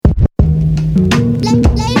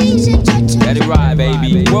Let it ride,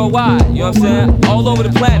 baby. Worldwide, you know what I'm saying? All over the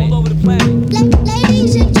planet.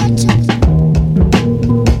 Ladies and gentlemen.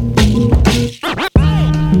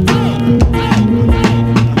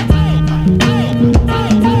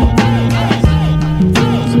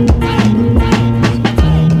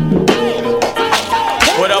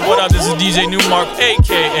 What up? This is DJ Newmark,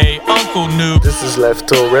 aka Uncle New. This is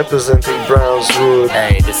Lefto representing Brownswood.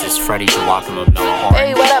 Hey, this is Freddie, Joachim of Noah Horn.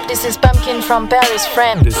 Hey, what up? This is Pumpkin from Paris,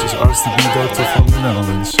 friend. This is RCB Doctor from the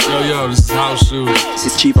Netherlands. Yo, this is House Shoes. This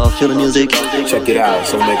is Chief of Killer Music. Check it out,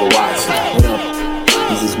 so make a watch. What up?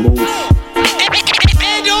 This is Moose.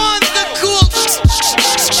 And on the cool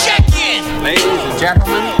check-in. Ladies and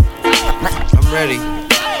gentlemen, I'm ready.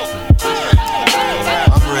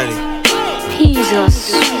 I'm ready. He's a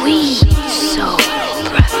sweet soul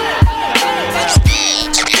brother.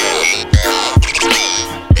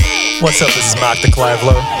 What's up, this is Mark the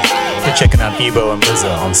Clavlo. You're checking out Ebo and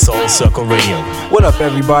Liza on Soul Circle Radio. What up,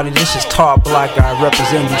 everybody? This is Todd Black. I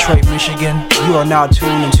represent Detroit, Michigan. You are now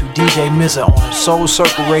tuned into DJ Mizza on Soul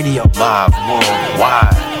Circle Radio. Live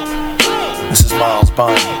worldwide. This is Miles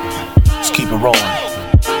Bonnie. Let's keep it rolling.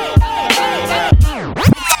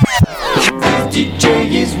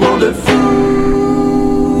 DJ is wonderful.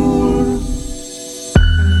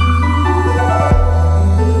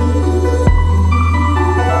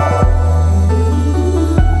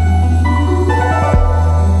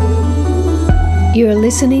 You're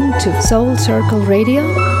listening to Soul Circle Radio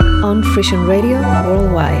on Frisian Radio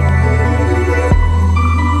Worldwide.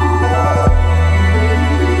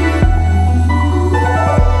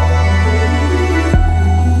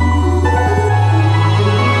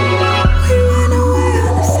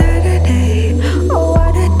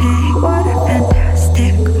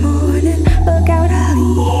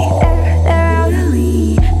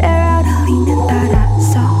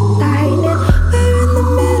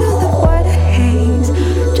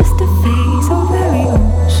 Just a face so very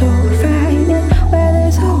old, so frightening, where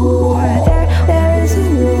there's a war.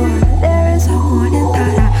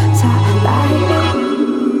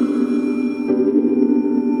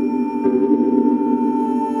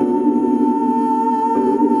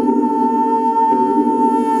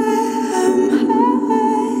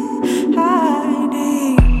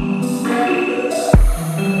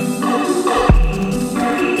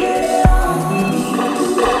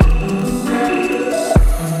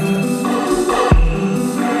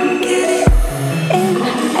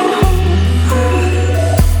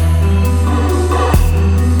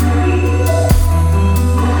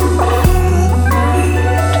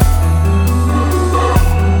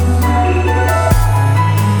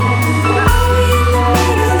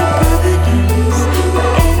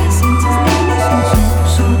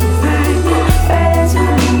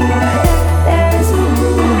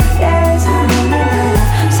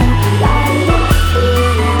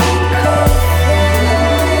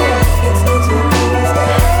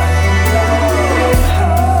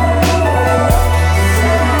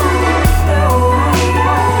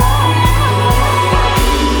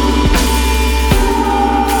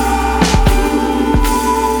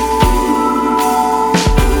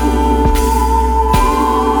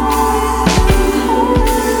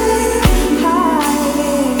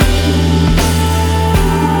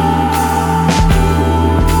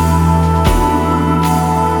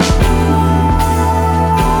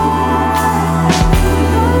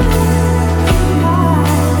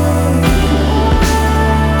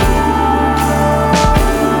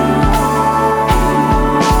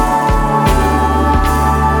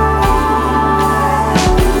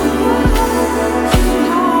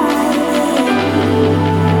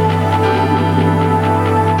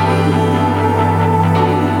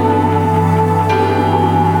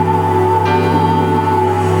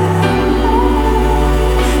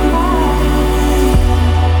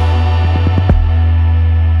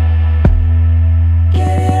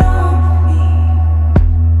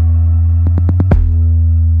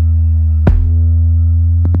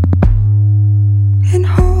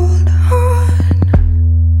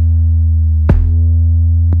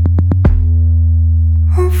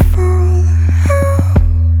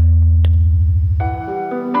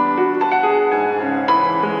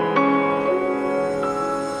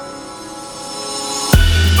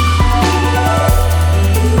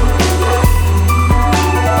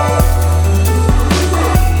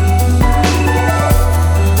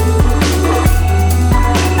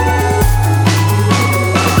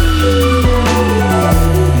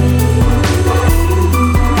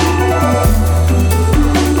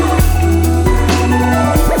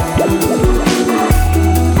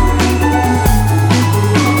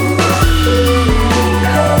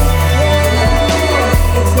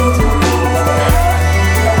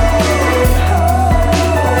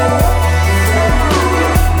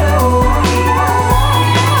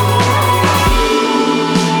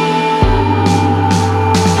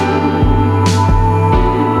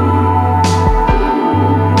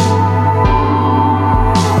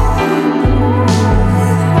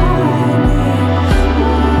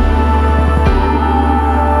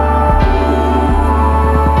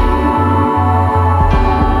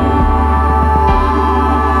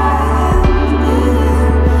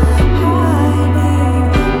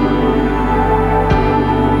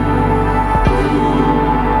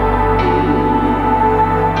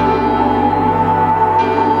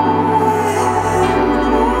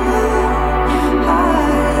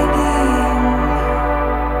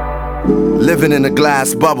 Living in a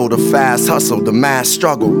glass bubble, the fast hustle, the mass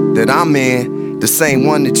struggle that I'm in, the same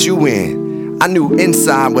one that you in. I knew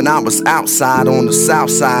inside when I was outside on the south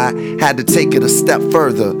side, had to take it a step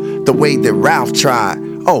further, the way that Ralph tried.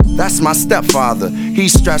 Oh, that's my stepfather. He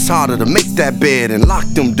stressed harder to make that bed and lock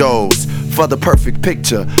them doors. For the perfect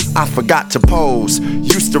picture, I forgot to pose.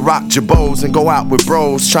 Used to rock jabos and go out with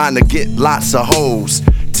bros, trying to get lots of hoes.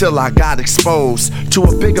 Till I got exposed to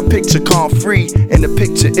a bigger picture called free. In the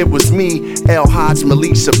picture it was me, El Hajj,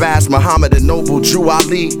 Malik, Shabazz, Muhammad, and Noble, Drew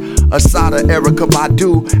Ali, Asada, Erykah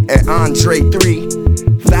Badu, and Andre 3.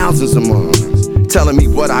 Thousands of moms telling me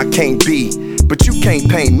what I can't be, but you can't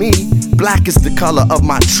paint me. Black is the color of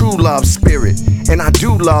my true love spirit, and I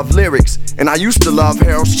do love lyrics, and I used to love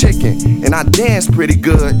Harold's Chicken, and I dance pretty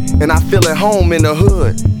good, and I feel at home in the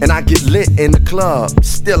hood, and I get lit in the club,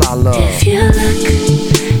 still I love. If you look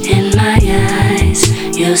in my eyes,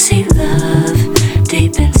 you'll see love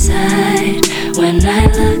deep inside. When I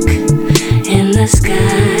look in the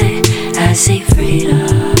sky, I see freedom.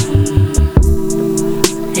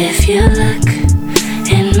 If you look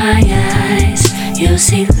in my eyes, you'll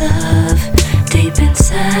see love deep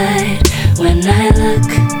inside. When I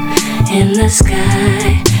look in the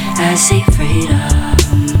sky, I see freedom.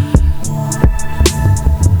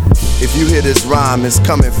 If you hear this rhyme, it's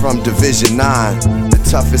coming from Division 9, the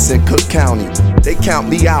toughest in Cook County. They count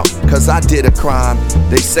me out, cause I did a crime.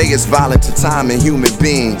 They say it's violent to time and human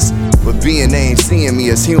beings, but being they ain't seeing me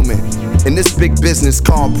as human. In this big business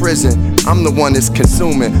called prison, I'm the one that's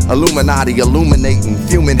consuming. Illuminati illuminating,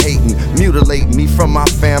 human hating, mutilating me from my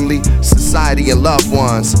family, society, and loved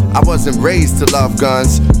ones. I wasn't raised to love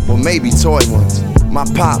guns, or maybe toy ones. My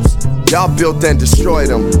pops, y'all built and destroyed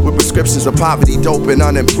them with prescriptions of poverty, dope, and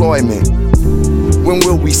unemployment. When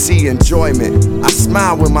will we see enjoyment? I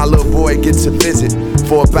smile when my little boy gets a visit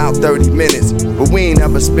for about 30 minutes, but we ain't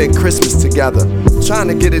ever spent Christmas together. Trying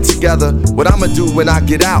to get it together, what I'ma do when I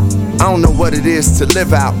get out, I don't know what it is to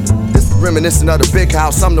live out. This is reminiscent of the big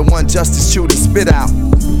house, I'm the one justice chewed and spit out.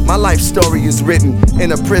 My life story is written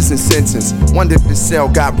in a prison sentence. Wonder if this cell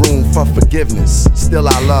got room for forgiveness. Still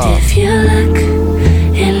I love. If you look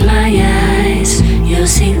in my eyes, you'll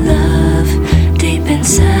see love deep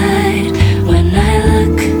inside. When I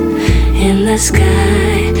look in the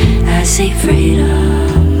sky, I see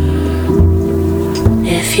freedom.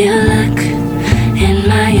 If you look in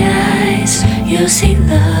my eyes, you'll see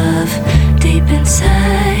love deep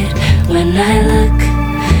inside. When I look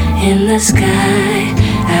in the sky,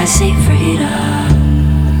 I see freedom.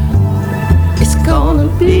 It's gonna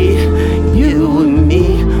be you and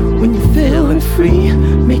me when you're feeling free.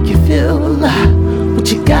 Make you feel alive.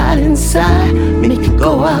 What you got inside, make you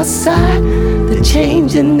go outside. The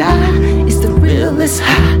change in I is the realest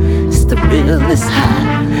high. It's the realest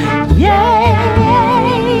high. Yeah, yeah,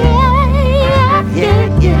 yeah,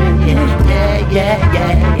 yeah, yeah, yeah, yeah,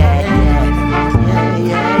 yeah, yeah,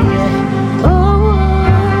 yeah.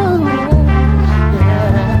 Oh,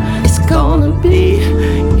 yeah. It's gonna be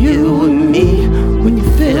you and me when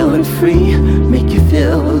you're feeling free. Make you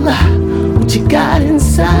feel alive. What you got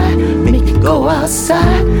inside, make you go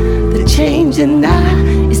outside. The change in I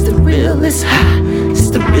is the realest high. It's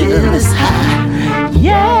the realest high.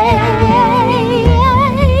 Yeah, yeah,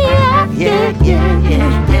 yeah, yeah, yeah,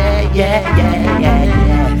 yeah, yeah, yeah,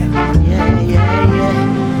 yeah,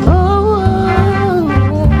 yeah. Oh,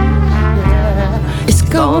 yeah. It's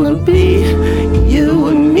gonna be you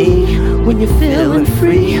and me when you're feeling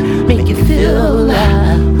free. Make you feel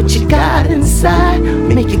alive. What you got inside,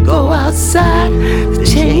 make you go outside. The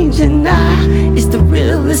change in I is the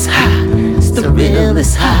realest high. It's the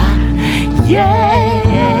realest high. Yeah,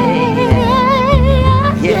 yeah,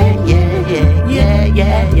 yeah, yeah, yeah,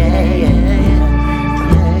 yeah, yeah, yeah,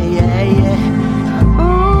 yeah.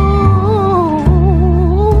 Oh,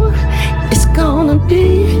 it's gonna be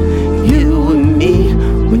you and me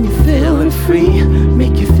when you're feeling free.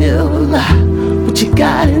 Make you feel alive. What you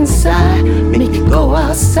got inside, make you go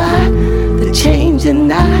outside. The change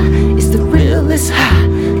in I is the realest high.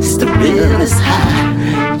 It's the realest high.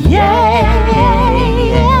 Yeah, yeah,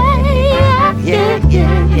 yeah, yeah,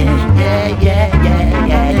 yeah, yeah, yeah,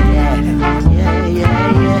 yeah, yeah,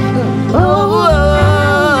 yeah. Oh,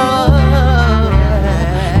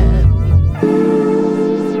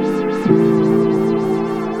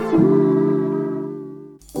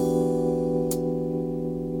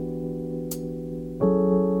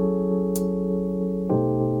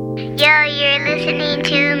 You're listening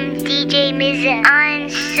to DJ Miza on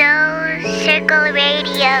Soul Circle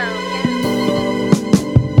Radio.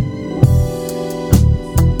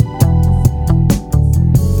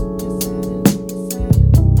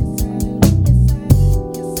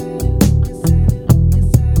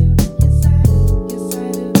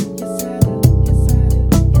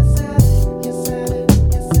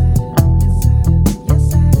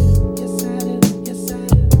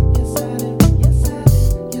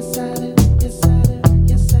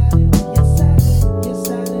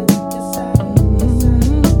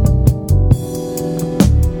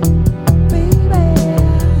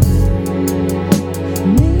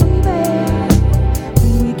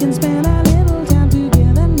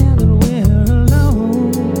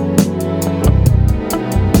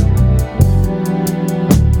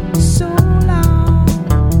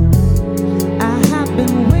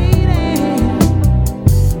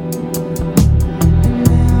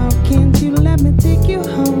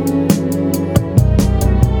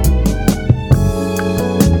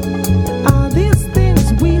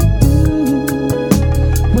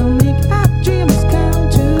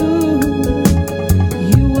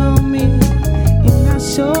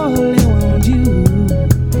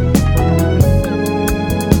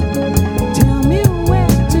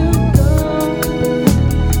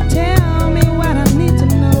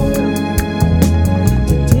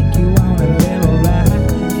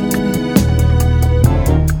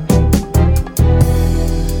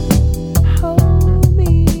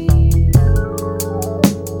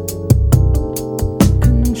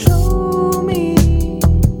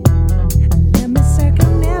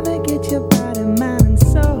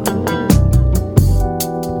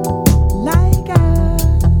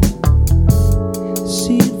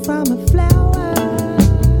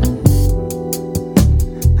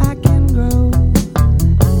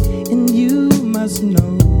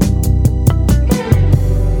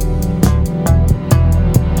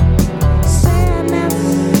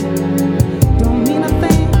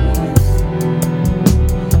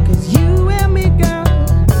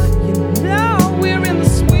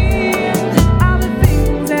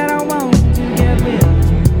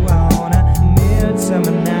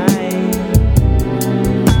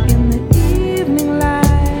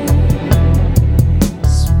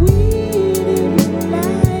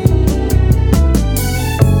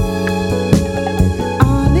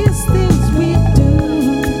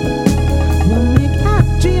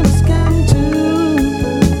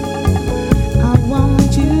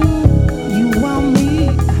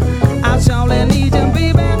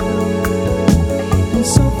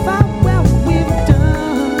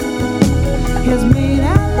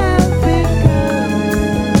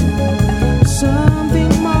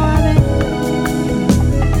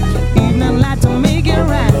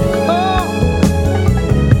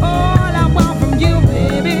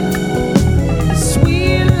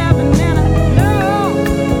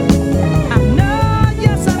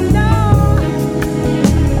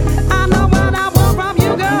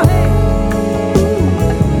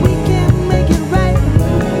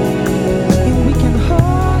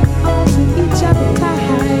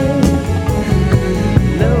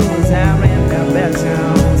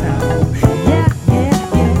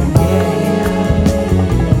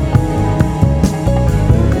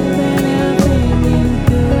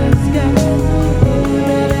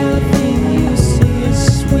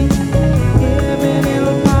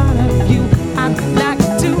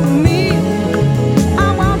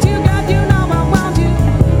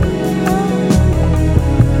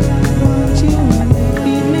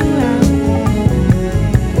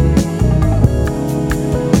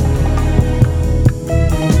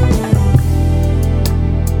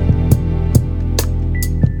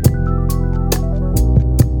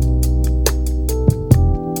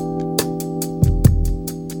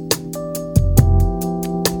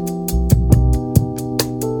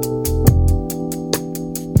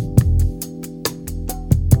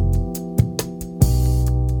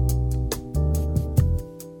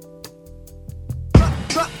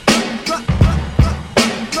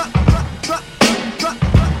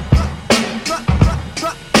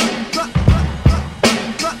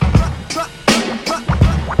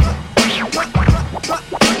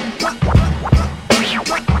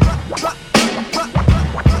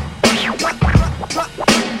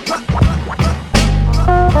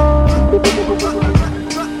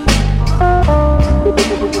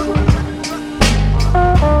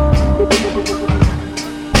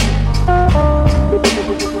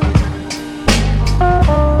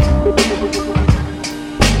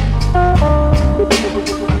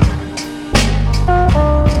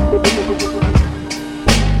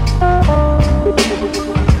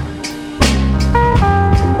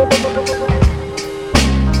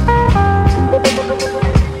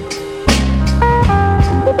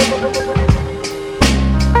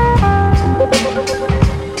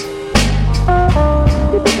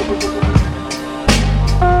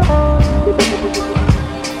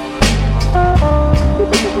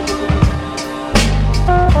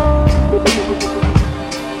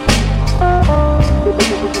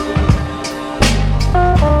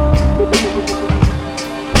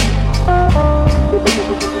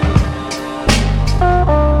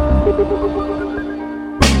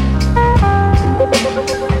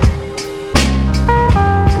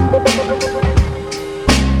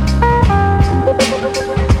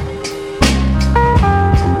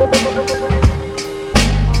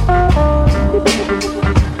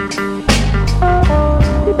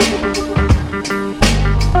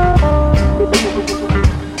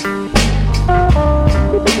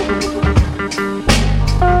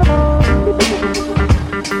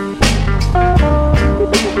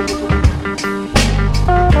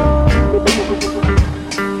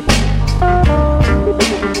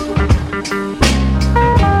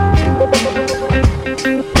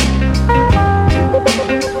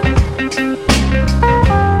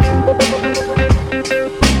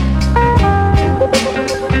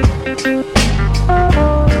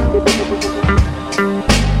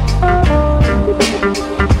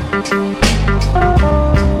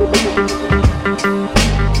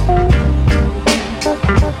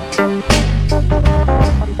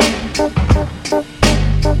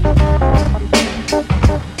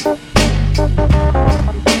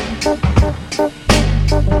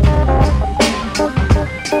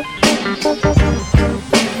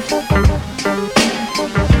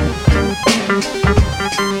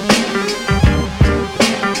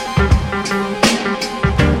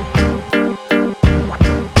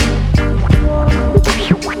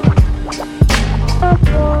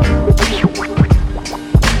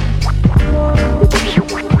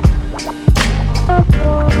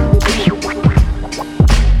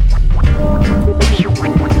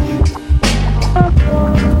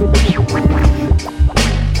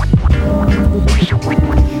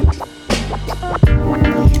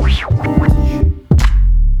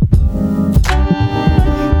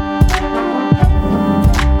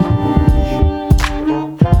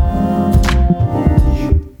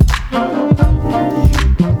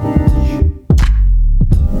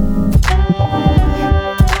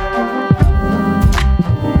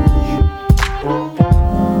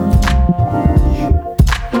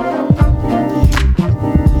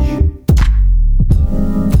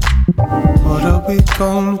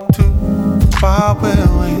 gonna do while we're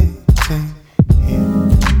waiting here?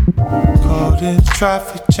 Caught in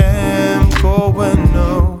traffic jam, going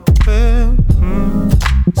nowhere.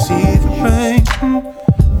 See the rain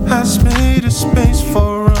has made a space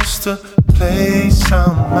for us to place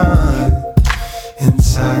our mind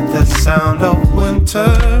inside the sound of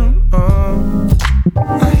winter.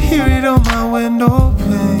 I hear it on my window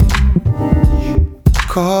pane,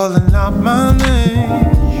 calling out my name,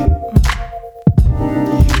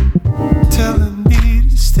 telling me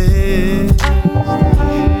to stay.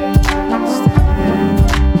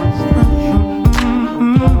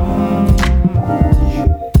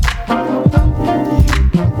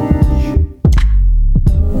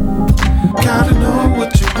 Gotta know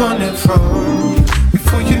what you're running from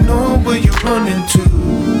before you know where you're running to.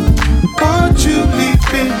 What you leave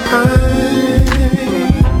behind.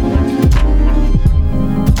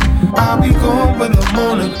 I'll be gone when the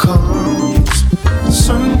morning comes. The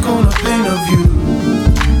sun gonna paint a view,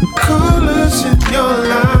 colors in your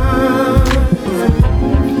life.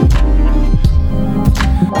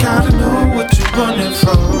 Gotta know what you're running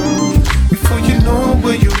from before you know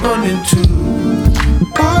where you're running to.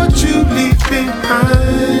 What you leave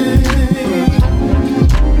behind.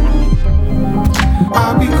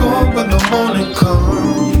 I'll be gone when the morning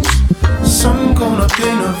comes. Sun gonna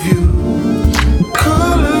paint a view,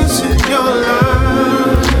 colors in your life.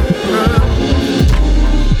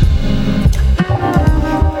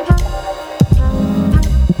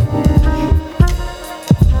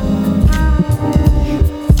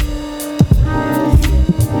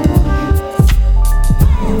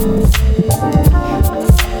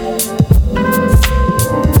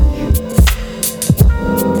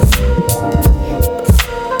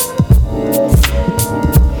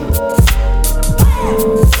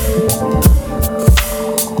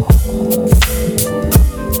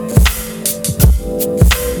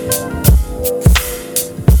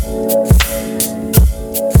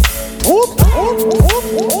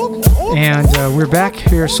 We're back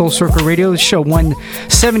here at Soul Circle Radio, show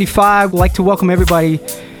 175. I'd like to welcome everybody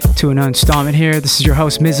to another installment here. This is your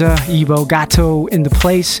host, Miza, Ebo, Gato in the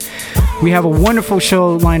place. We have a wonderful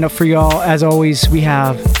show lined up for y'all. As always, we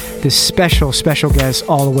have this special guest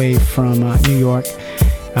all the way from New York,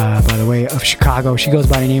 by the way of Chicago. She goes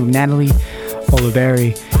by the name of Natalie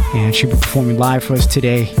Oliveri, and she'll be performing live for us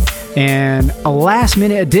today. And a last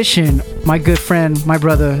minute addition, my good friend, my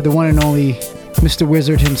brother, the one and only Mr.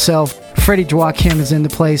 Wizard himself, Freddie Joachim, is in the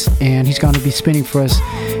place, and he's going to be spinning for us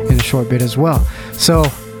in a short bit as well. So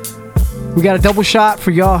we got a double shot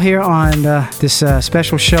for y'all here on this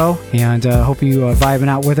special show, and hope you are vibing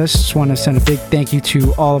out with us. Just want to send a big thank you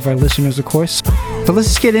to all of our listeners, of course. So let's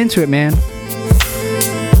just get into it, man.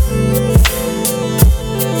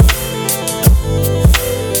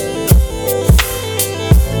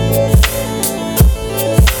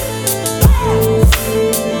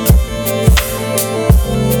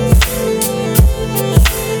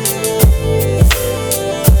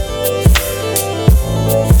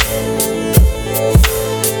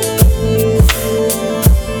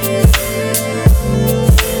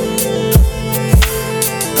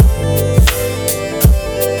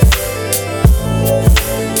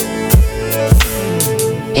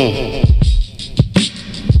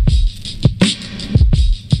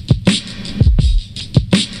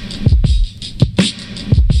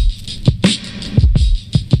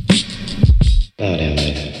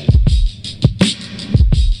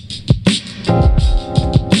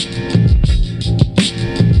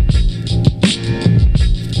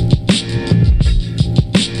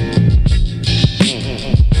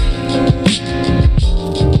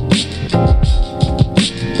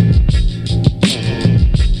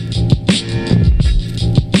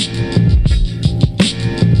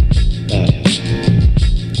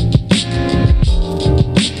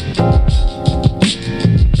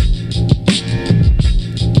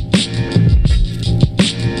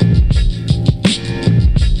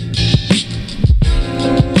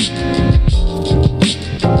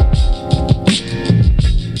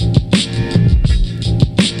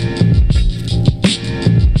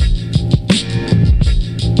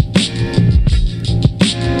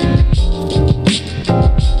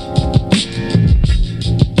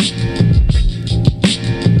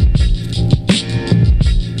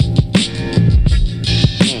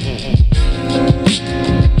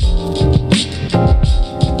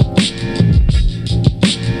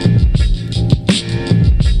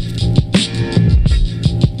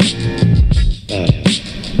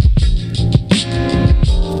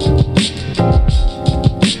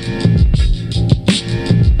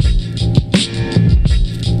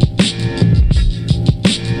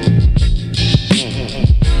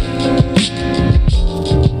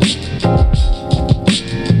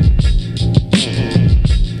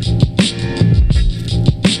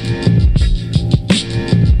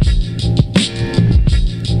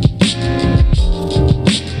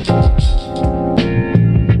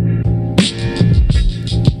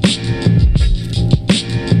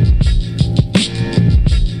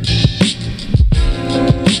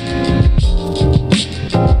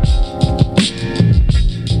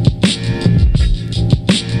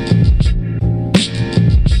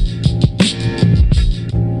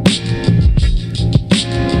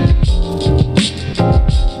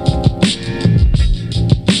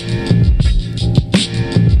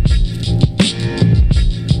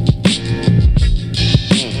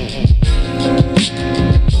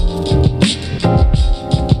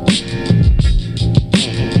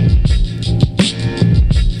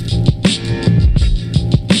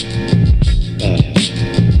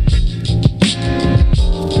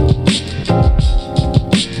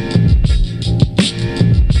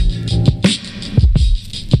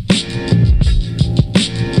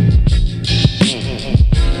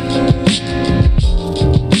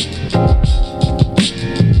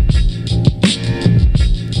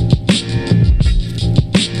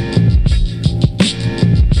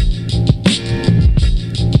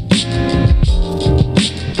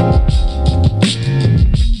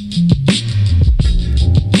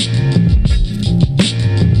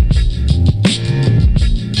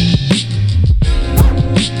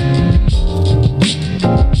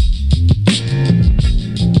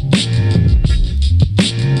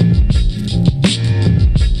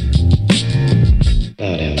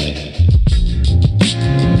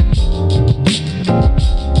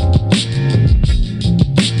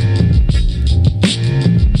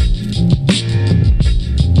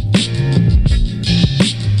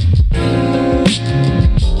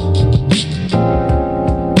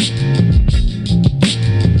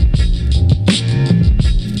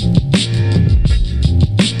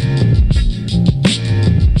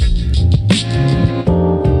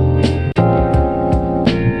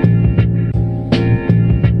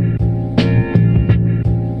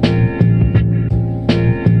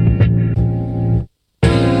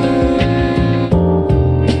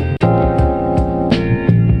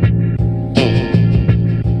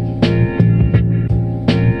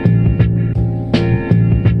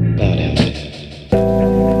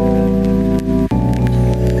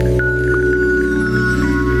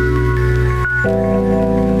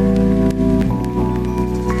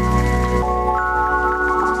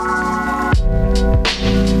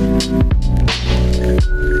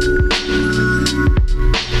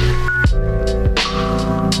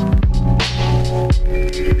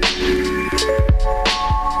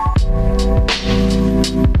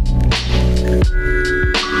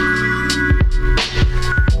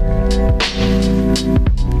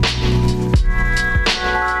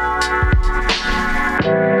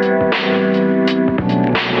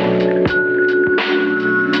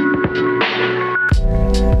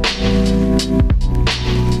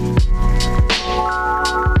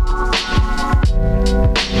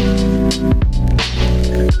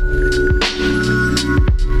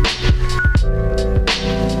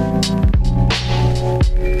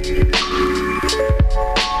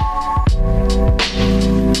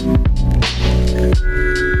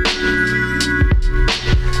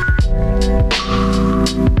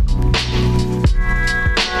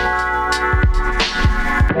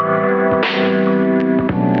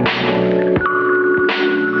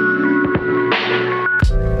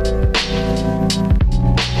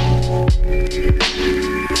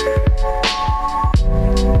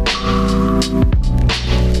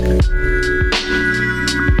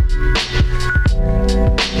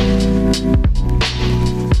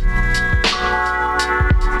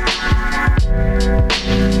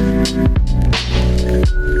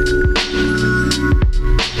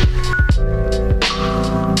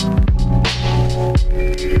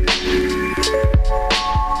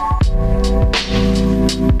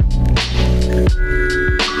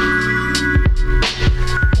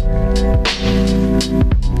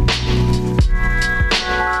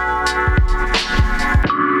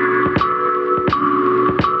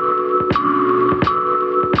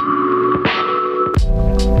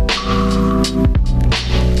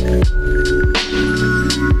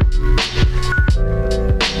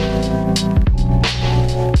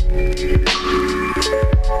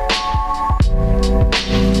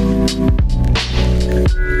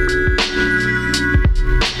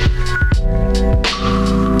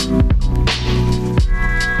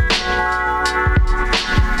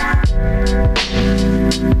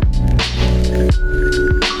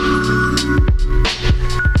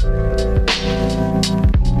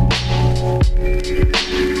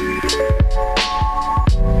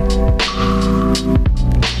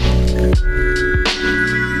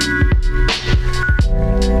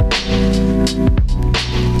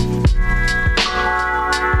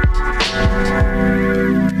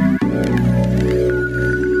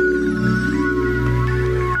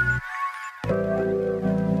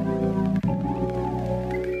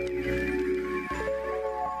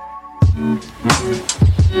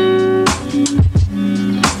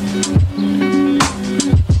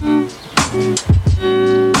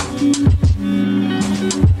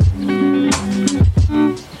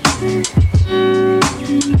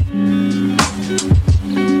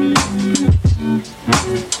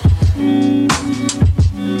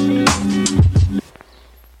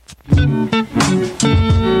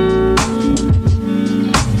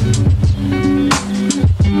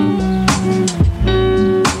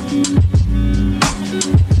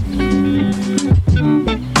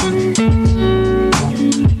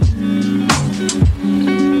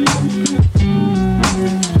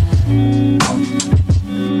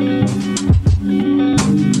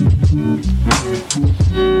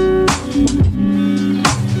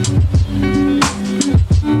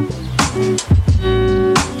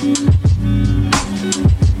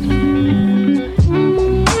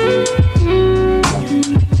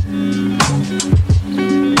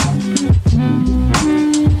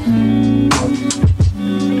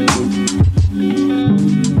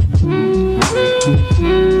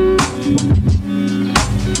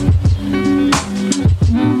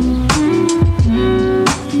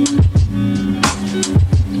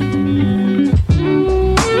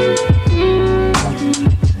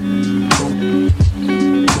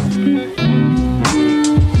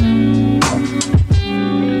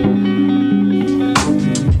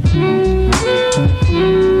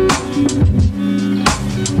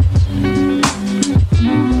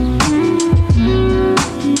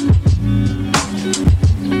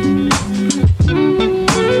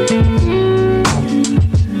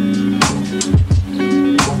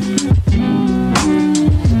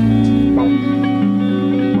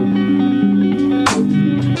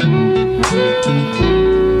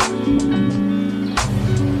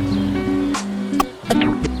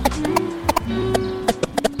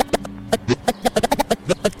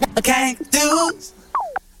 Cactus,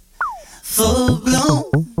 full bloom,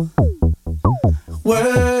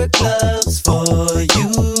 word gloves for you.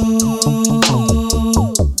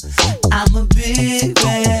 I'm a big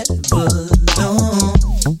red balloon.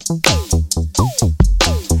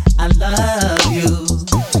 I love you.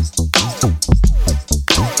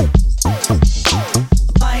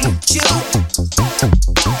 Bite you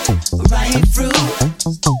right through.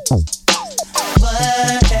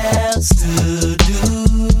 What else to do?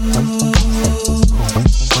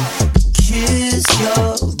 Kiss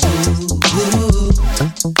your boo-boo.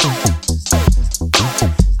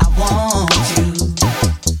 I want you.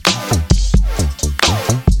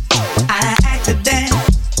 I act a damn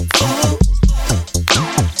fool,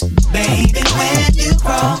 baby, when you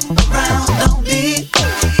crawl around, don't be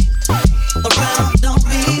around, don't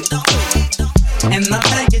be, and I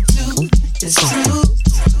like it too, it's true.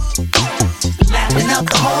 Laughing up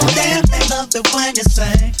the whole damn thing, love it when you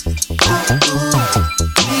say,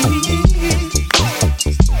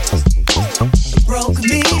 broke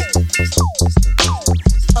me,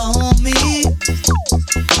 own me,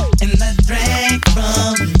 and I drank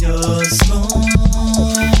from your spoon.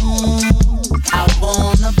 I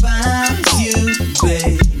wanna bounce you,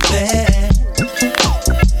 baby.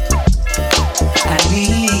 I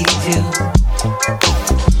need you.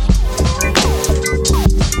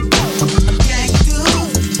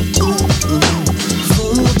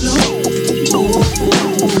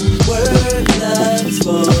 Word loves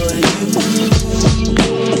for you.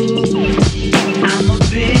 I'm a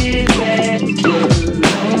big red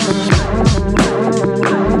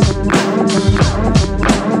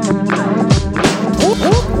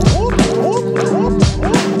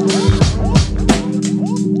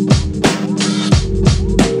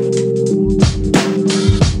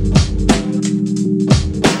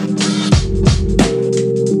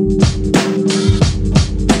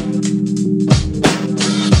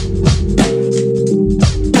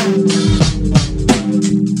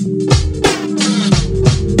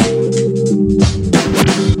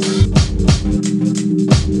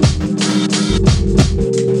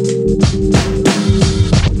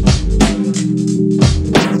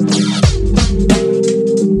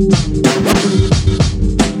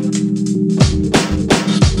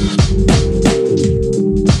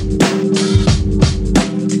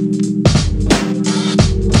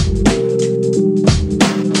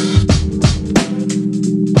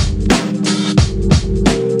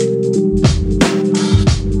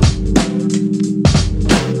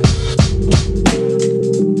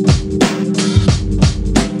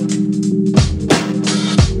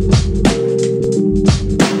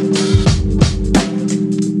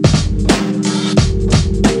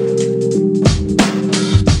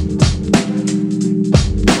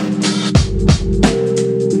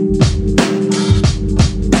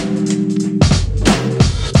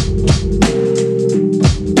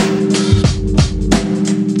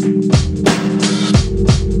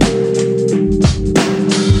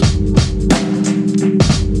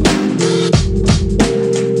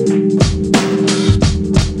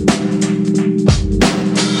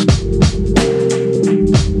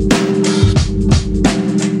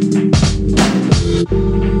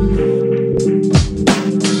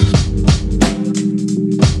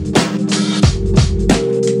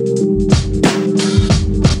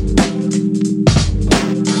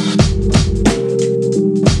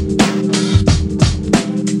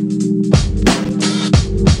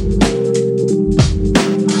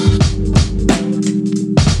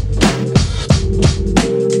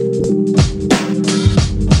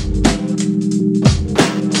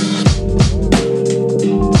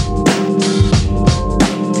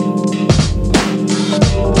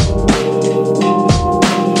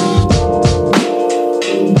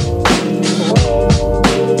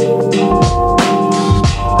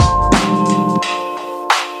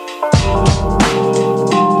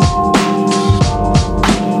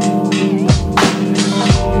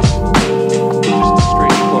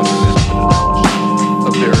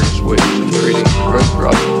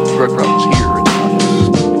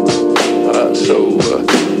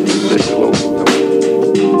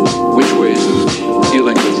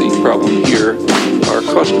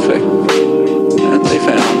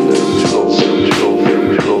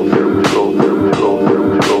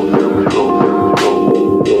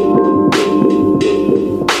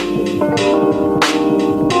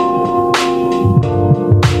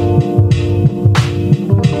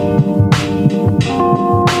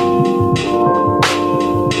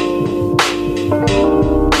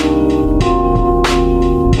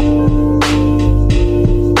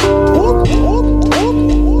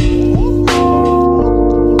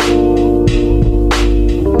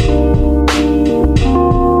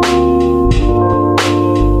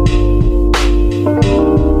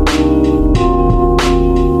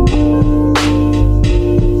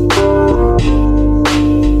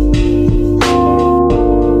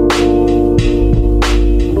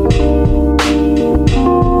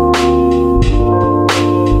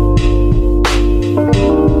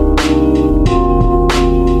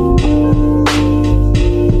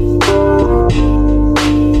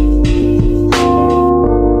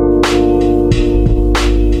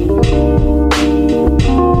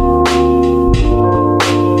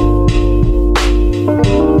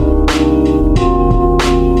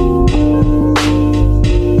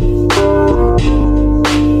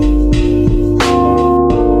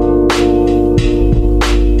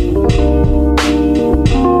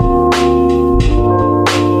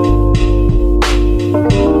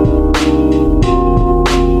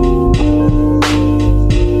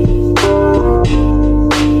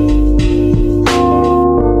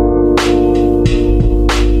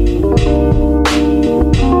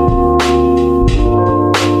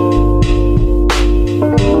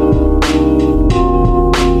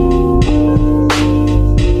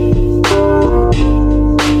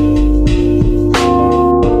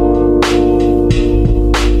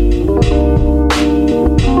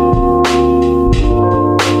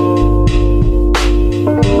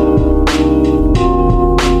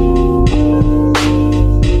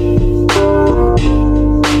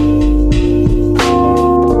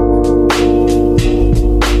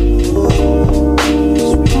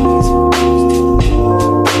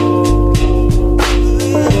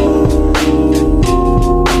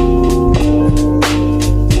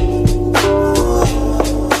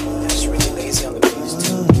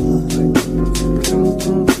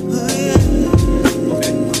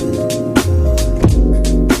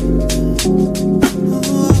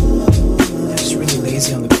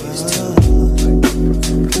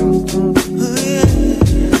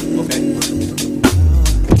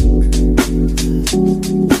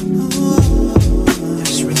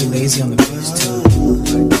lazy on the beats too.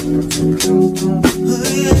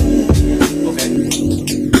 Okay.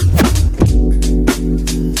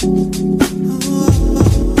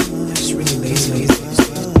 It's really lazy.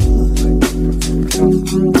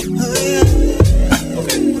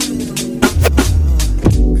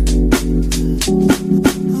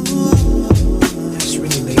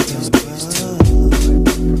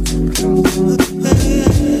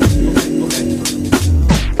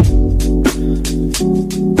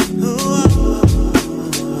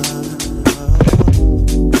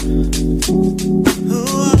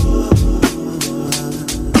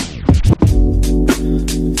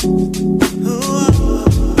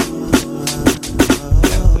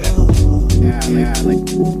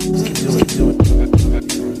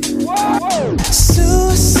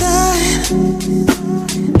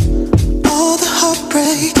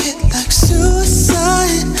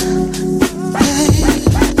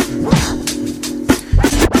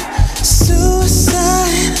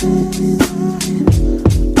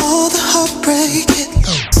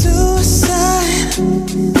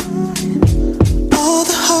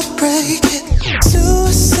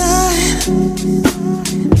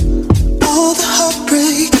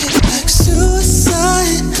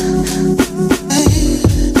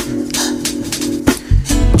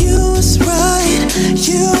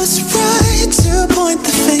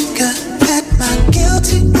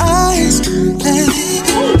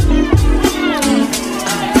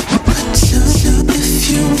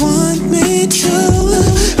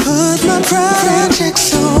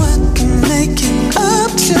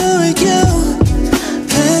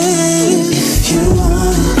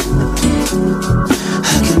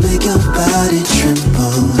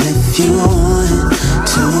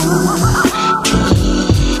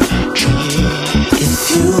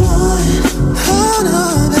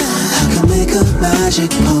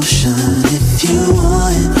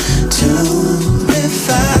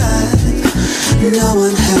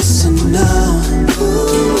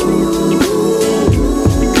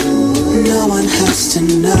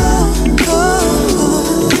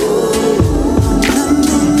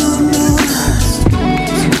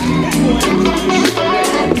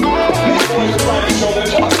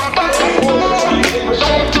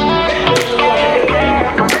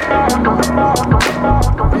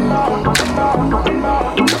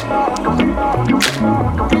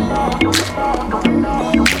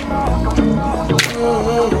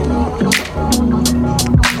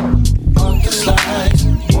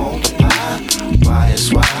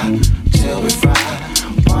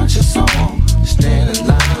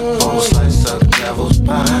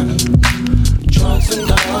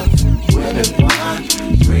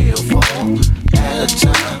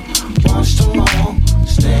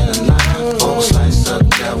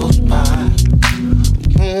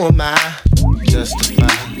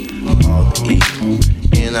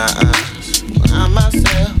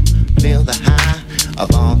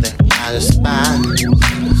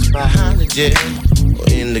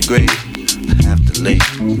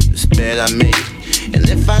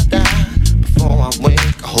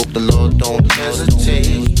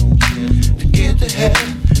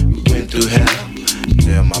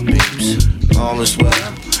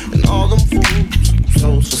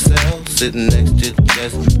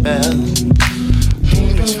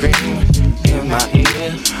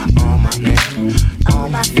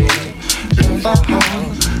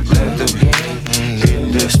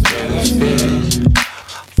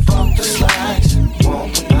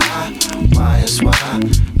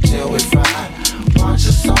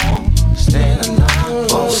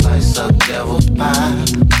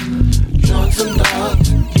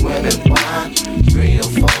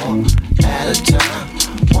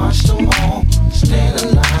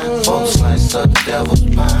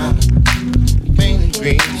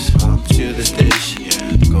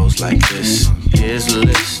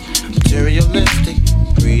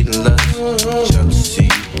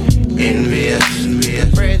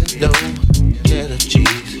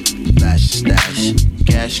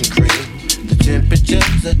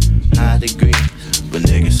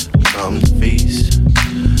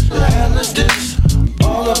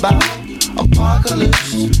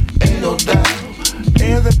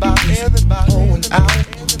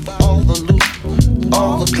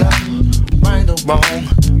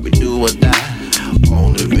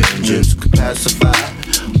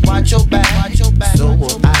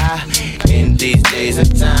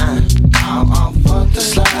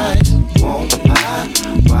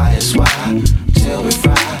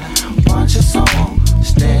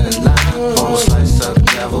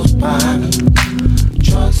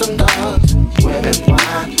 Women,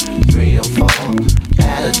 wine, 3 or 4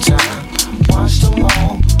 at a time. Watch them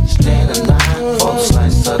all.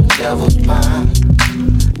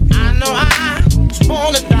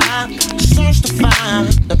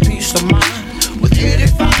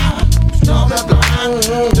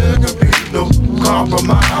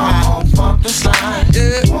 the slide.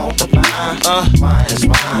 Yeah. Want the vine, wine is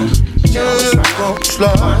wine. Jealous right,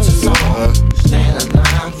 slide. Watch us all. Stand in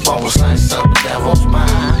line, for a slice of the devil's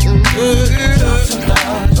mind.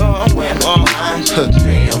 When I'm mine,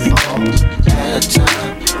 3 or 4 at a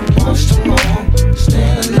time. Wants to more.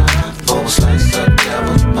 Stand in line, for a slice of the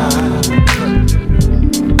devil's mind.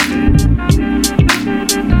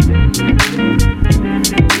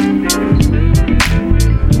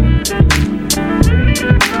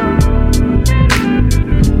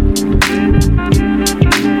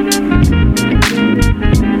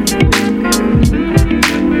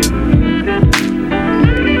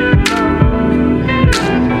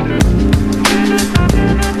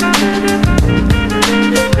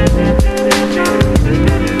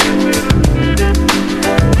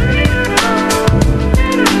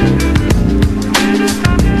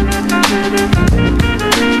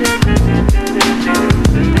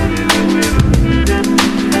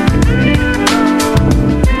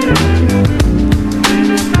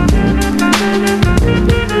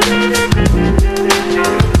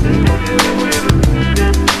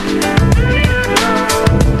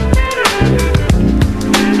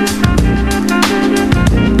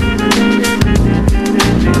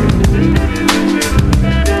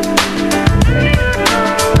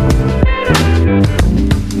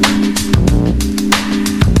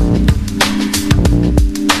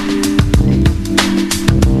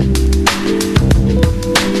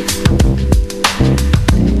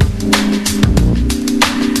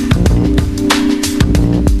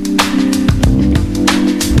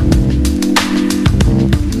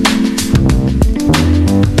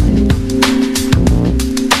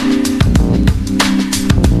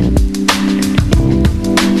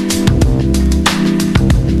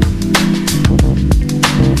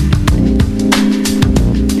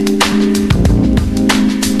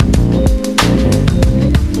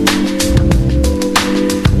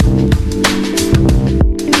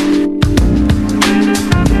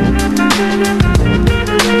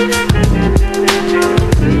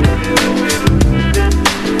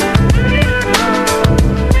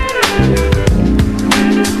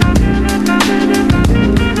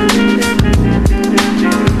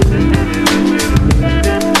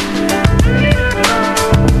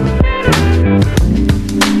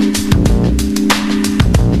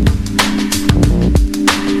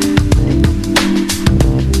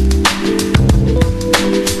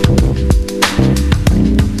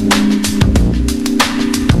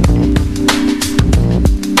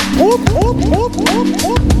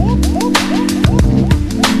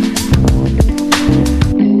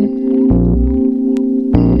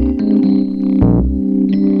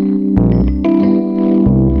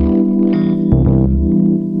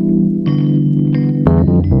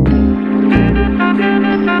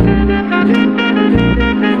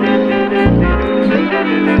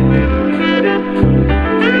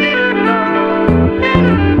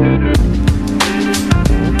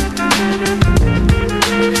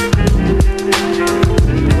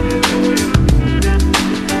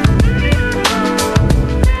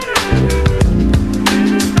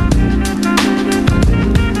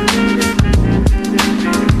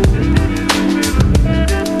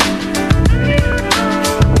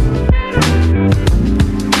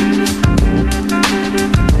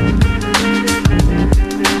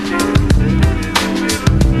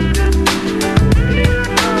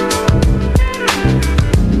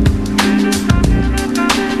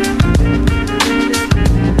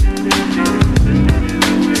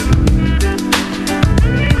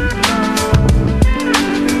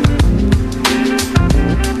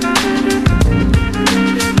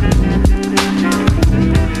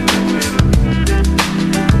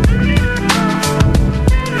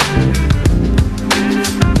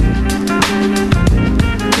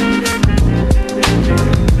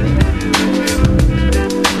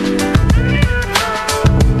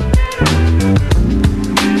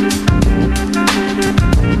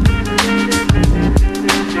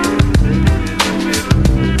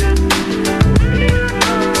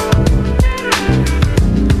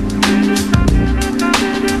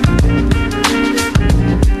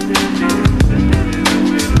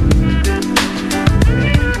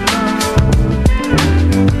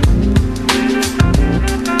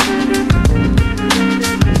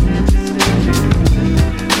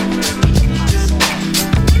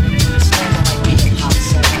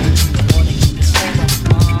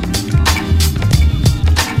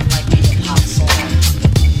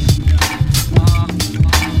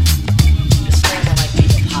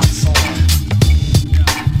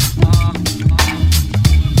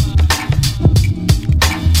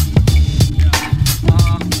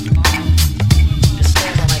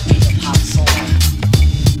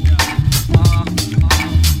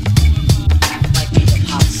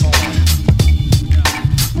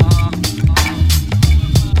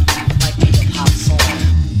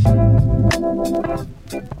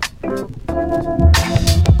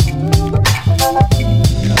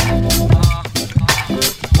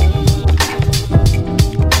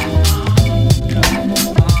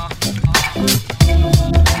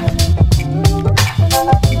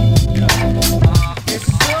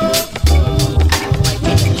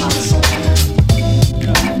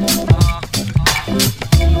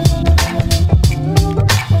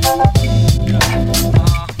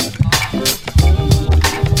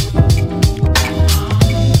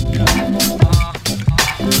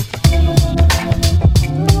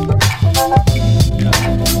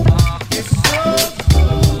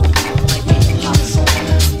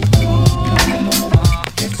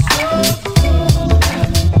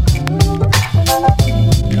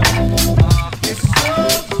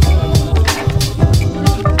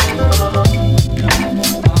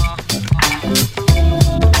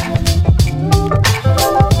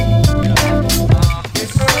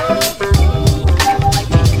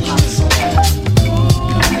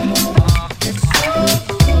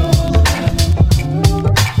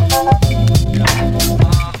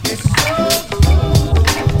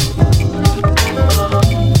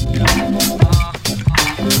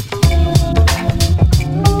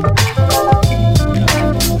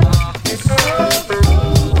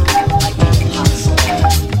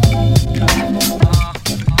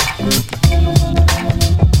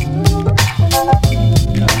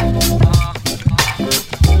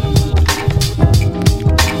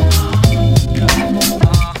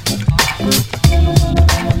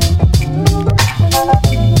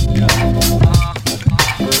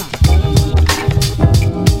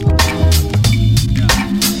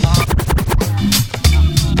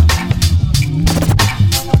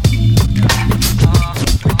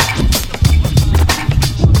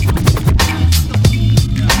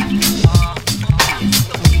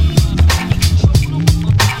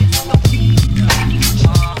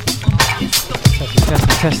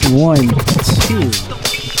 Testing 1, 2.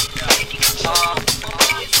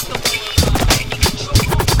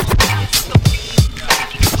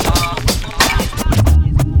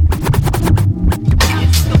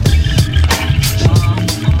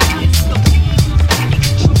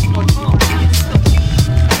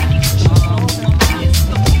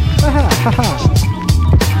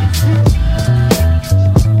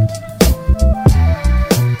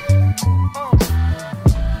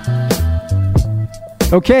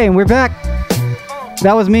 Okay, and we're back.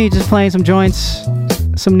 That was me just playing some joints,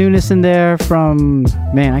 some newness in there from,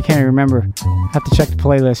 man, I can't even remember. I have to check the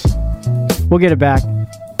playlist. We'll get it back.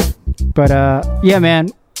 But yeah, man,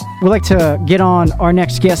 we'd like to get on our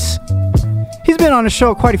next guest. He's been on the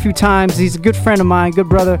show quite a few times. He's a good friend of mine, good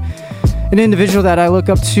brother, an individual that I look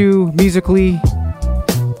up to musically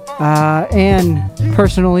and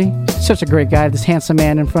personally. Such a great guy, this handsome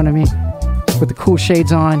man in front of me with the cool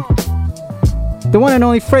shades on. The one and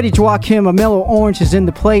only Freddie Joachim, a mellow orange, is in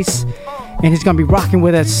the place, and he's going to be rocking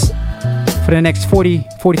with us for the next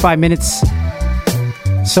 45 minutes.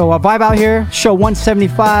 So vibe out here, show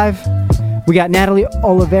 175. We got Natalie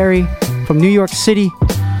Oliveri from New York City,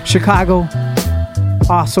 Chicago,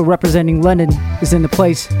 also representing London, is in the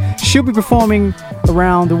place. She'll be performing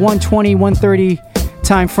around the 1:20, 1:30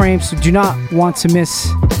 time frame, so do not want to miss.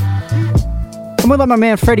 I'm going to let my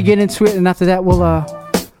man Freddie get into it, and after that we'll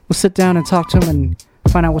sit down and talk to him and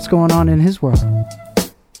find out what's going on in his world.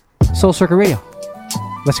 Soul Circle Radio.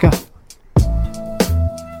 Let's go.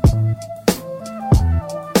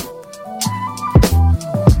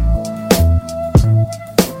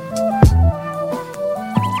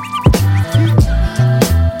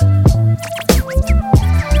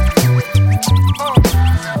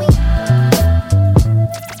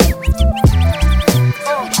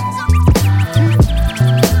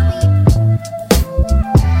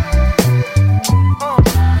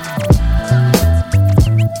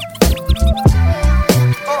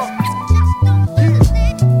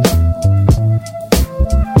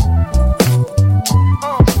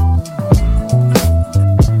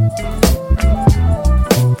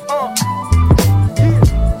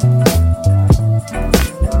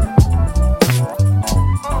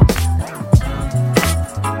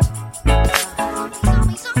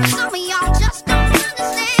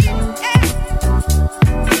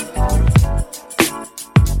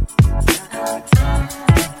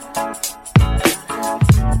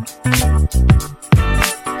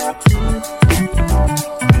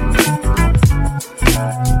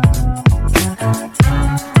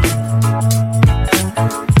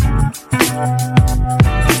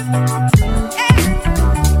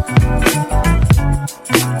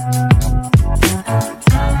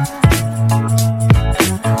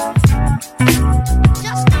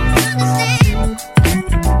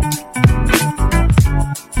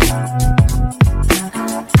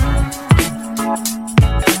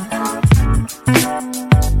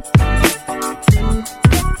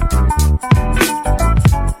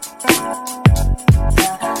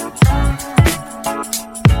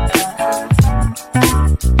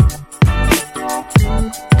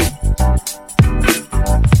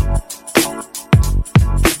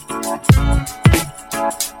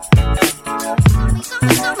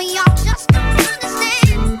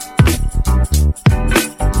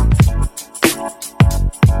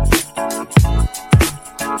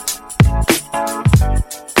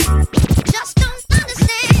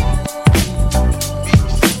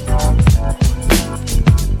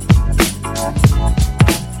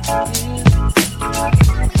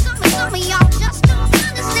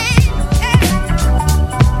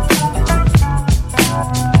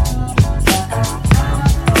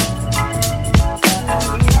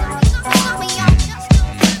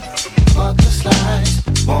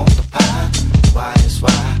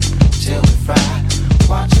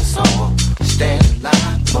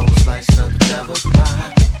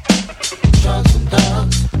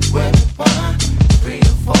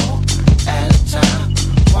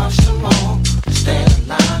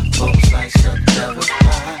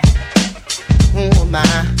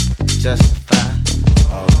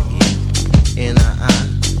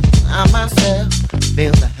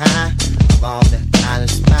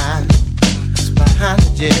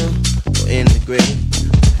 hill or in the grave,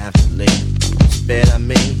 I have to lay this bed I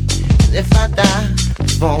made. And if I die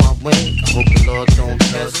before I wake, I hope the Lord don't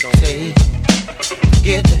hesitate.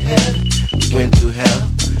 Get to heaven, went through hell.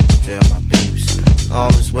 Tell my babes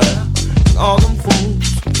all is well. And all them fools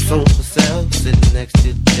sold for sale, sitting next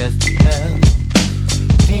to just hell.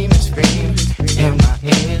 Demons scream in my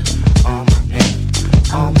head, on my neck,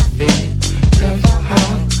 on my bed. Left my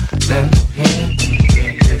heart, left my head.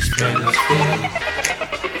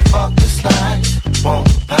 Fuck the slides, won't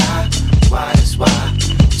pie. Why is why?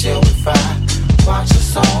 Till we fry. Watch the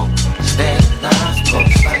song, stay alive.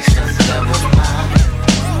 Smoke like some devil's pie.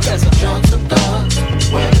 There's a drugs of thugs,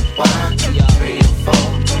 when and why. 3 or 4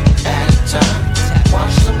 at a time.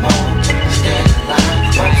 Watch the moon, stay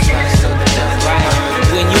alive. Smoke like some devil's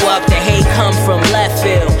pie. When you up, the hate come from left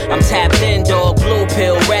field. I'm tapped in, dog, blue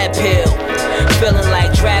pill, red pill. Feeling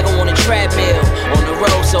like Drago on a treadmill. On the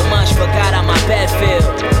road so much, forgot how my bed feel.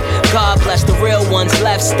 God bless the real ones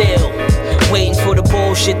left still. Waiting for the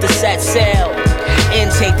bullshit to set sail.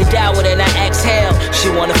 Intake the downward and I exhale. She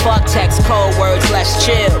wanna fuck, text, cold words, let's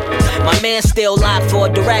chill. My man still locked for a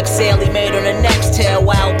direct sale. He made her the next tail.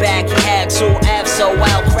 While back he had 2 F's, so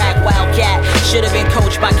wild crack, wild cat. Should've been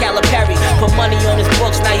coached by Calipari. Put money on his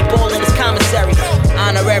books, now he ballin' his commissary.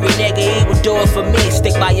 Honorary nigga, he would do it for me.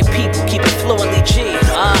 Stick by your people, keep it fluently G.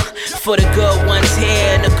 For the good ones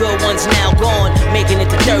here and the good ones now gone. Making it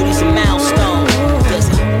to 30's a milestone.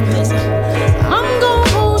 I'm gon'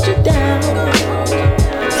 hold you down.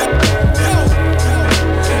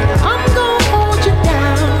 I'm gon' hold you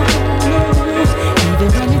down. Even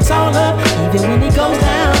when it's all up, even when it goes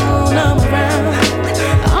down, I'm around.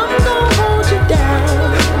 I'm gon' hold you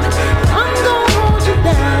down. I'm gon' hold you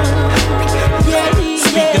down. Yeah.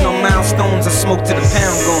 Speaking on milestones, I smoke to the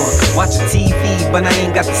pound gone. Watching TV, but I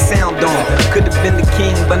ain't got the sound on. Could've been the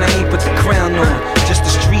king, but I ain't put the crown on. Just a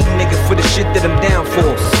street nigga for the shit that I'm down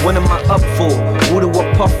for. What am I up for? What do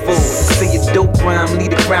I puff for? Say a dope rhyme,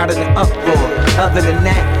 lead the crowd in an uproar. Other than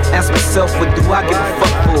that, ask myself, what do I give a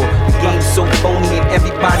fuck for? The game's so phony and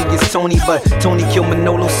everybody is Tony, but Tony killed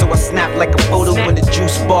Manolo, so I snap like a photo when the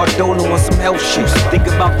juice bar Dolo on some health shoes. Think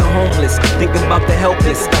about the homeless, think about the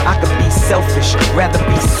helpless. I could be selfish, rather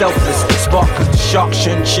be selfless. Spark cause the shark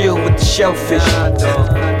shouldn't chill with the shellfish.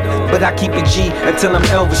 But I keep it G until I'm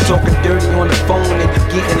Elvis, talking dirty on the phone and you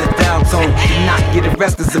get in a dial tone. You not get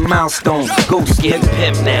arrested as a milestone. Ghost get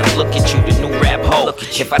pimp now, look at you, the new rap hoe.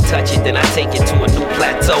 If I touch it, then I take it to a new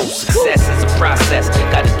plateau. Success is a process,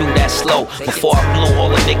 gotta do that slow. Before I blow,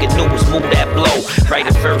 all a nigga knew was move that blow. Write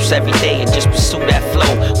a verse every day and just pursue that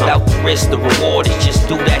flow. Without the risk, the reward is just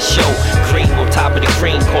do that show. Cream on top of the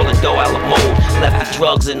cream, call it dough a la mode. Left the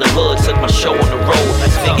drugs in the hood, took my show on the road.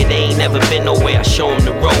 Figured they ain't never been nowhere, I show them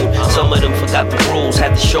the road. Some of them forgot the rules,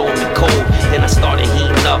 had to show them the code. Then I started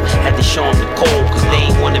heating up, had to show them the cold. Cause they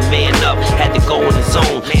ain't want to man up, had to go in the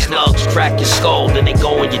zone. Slugs crack your skull, then they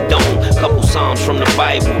go in your dome. Couple psalms from the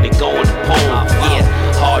Bible, they go in the poem. Yeah,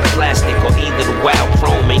 hard plastic or either the wild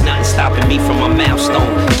chrome. Ain't nothing stopping me from my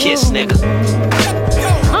milestone. Kiss, nigga.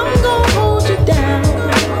 I'm gon' hold you down.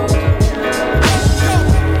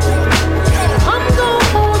 I'm gon'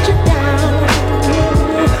 hold you down.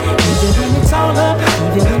 Even when it's all up,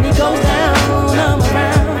 even when it goes down, I'm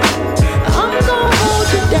around. I'm gon' hold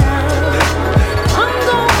you down. I'm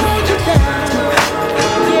gon' hold you down.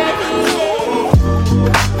 Yeah.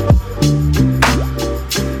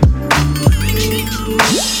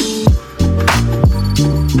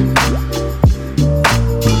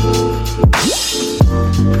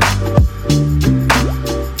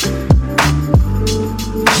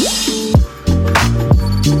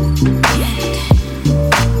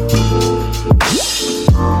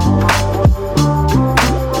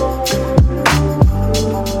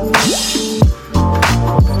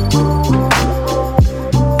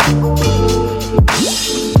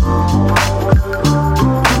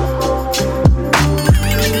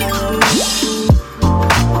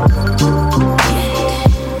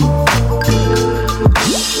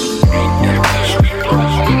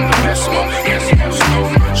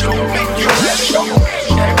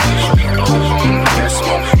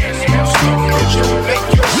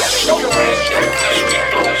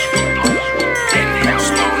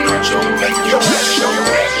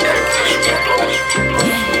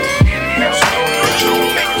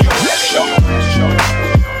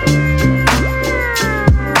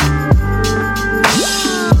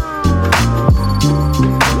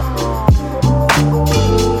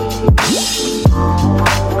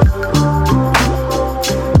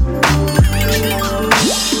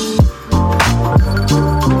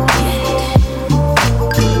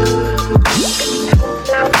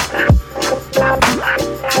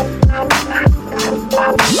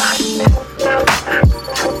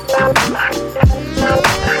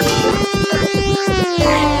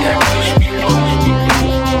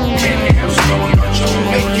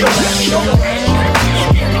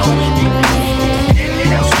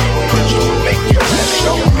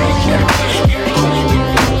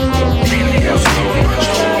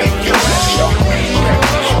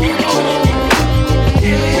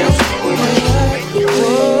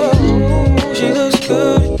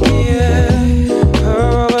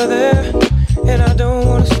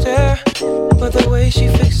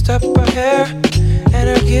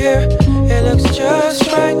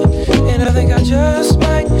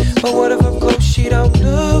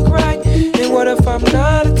 I'm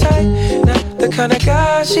not a type, not the kind of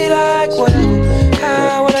guy she like. Whatever,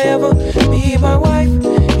 how would I ever meet my wife?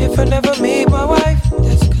 If I never meet my wife,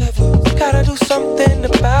 that's clever. Gotta do something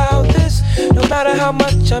about this. No matter how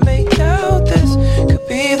much I may doubt this, could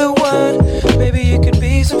be the one. Maybe it could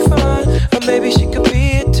be some fun, or maybe she could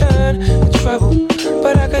be a ton of trouble.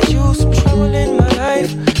 But I could use some trouble in my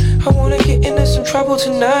life. I wanna get into some trouble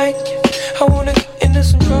tonight. I wanna get into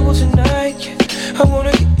some trouble tonight. I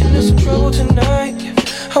wanna get into some trouble tonight.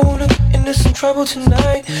 I wanna get into some trouble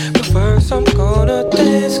tonight. But first I'm gonna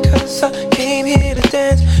dance, cause I came here to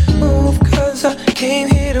dance. Move, cause I came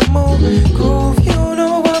here to move. Groove, you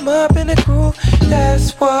know I'm up in the groove.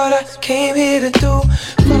 That's what I came here to do.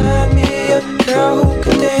 Find me a girl who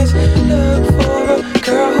can dance. Look for a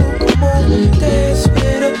girl who can move. Dance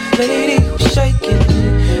with a lady who's shaking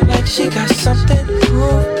it like she got something to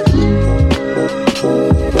prove.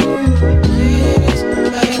 Quieres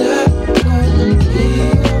bailar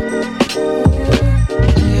conmigo.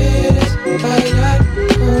 Quieres bailar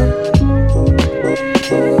conmigo.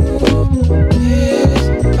 Quieres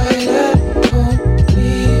bailar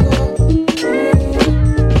conmigo.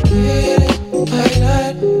 Quieres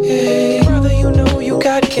bailar, hey. Brother, you know you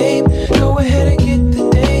got game. Go ahead and get the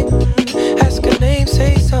dame. Ask her name,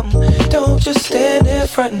 say something. Don't just stand there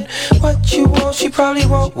frontin'. What you want, she probably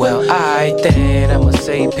won't. Well, I then I'ma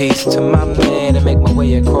say peace to my man and make my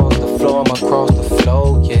way across the floor. I'm across the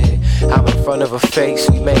floor, yeah. I'm in front of her face,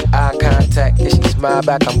 we make eye contact. As she smile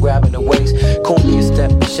back, I'm grabbing the waist. Cool me a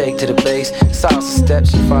step, shake to the bass. Salsa step,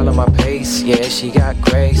 she follow my pace. Yeah, she got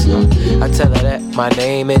grace. I tell her that my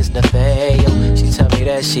name is Nathaniel. She tell me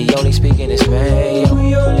that she only speaking Español.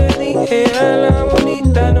 Yo le dije a la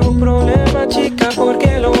bonita, no problema, chica,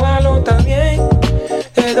 porque lo malo también.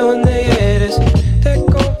 ¿De dónde eres? Te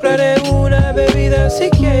compraré una bebida si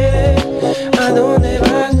quieres. ¿A dónde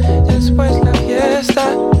vas? Después la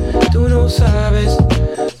fiesta. Tú no sabes.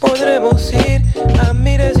 Podremos ir a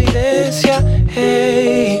mi residencia.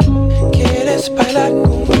 Hey, ¿quieres bailar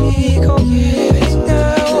conmigo?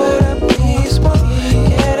 Venga ahora mismo.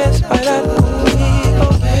 ¿Quieres bailar conmigo?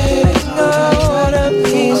 Venga ahora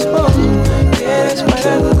mismo. ¿Quieres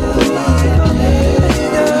bailar conmigo?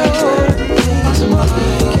 Venga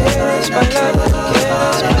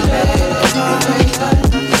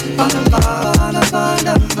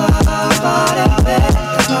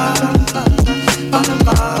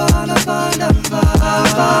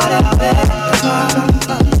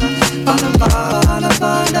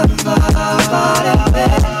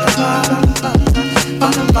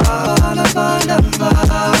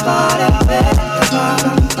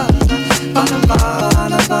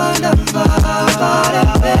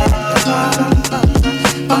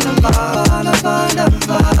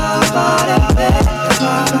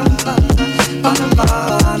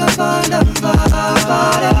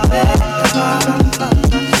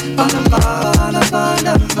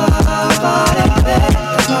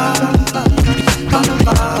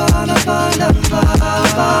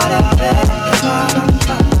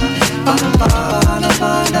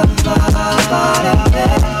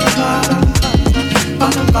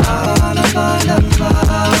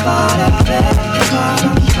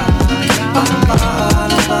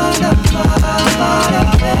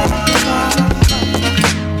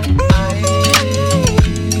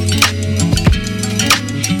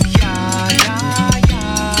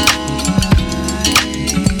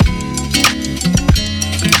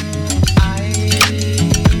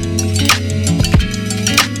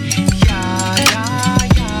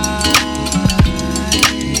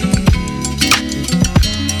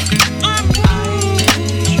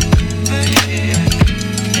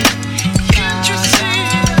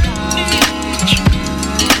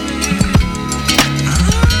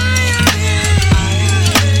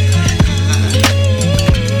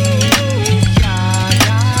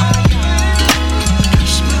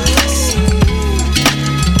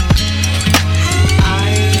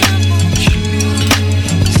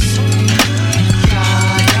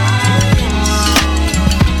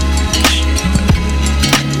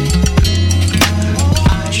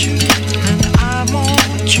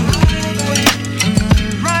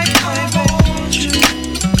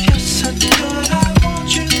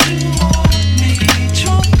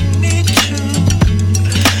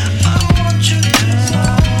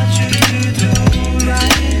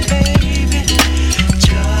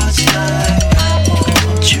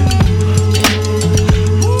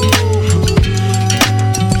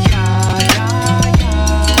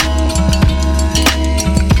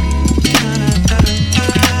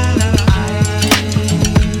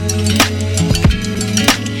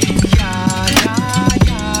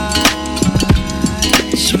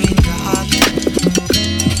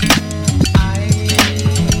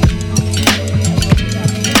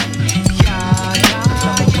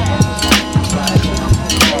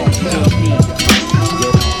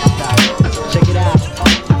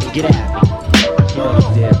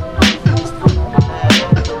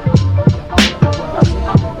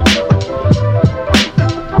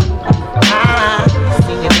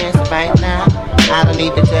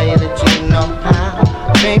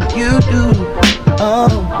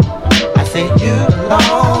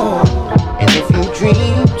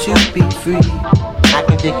free. I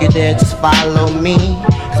can take you there, just follow me.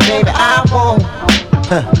 'Cause baby, I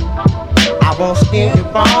won't steer you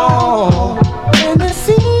wrong. And it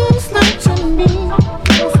seems like to me,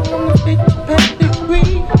 you're from a big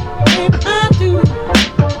pedigree. Baby, I do.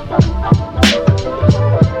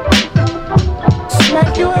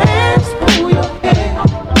 Smack your ass, pull your hair,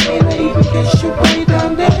 and I even kiss you way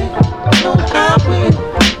down there. No, I will.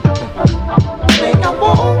 Think I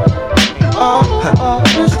won't.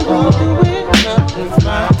 Just the way you do it, nothing's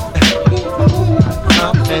fine. Keep moving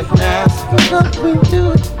up and down. What we do,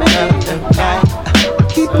 nothing right.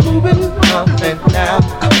 Keep moving up and down.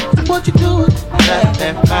 What you do,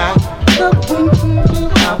 nothing right. What we do,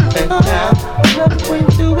 up and down. What we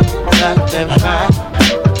do it, nothing right.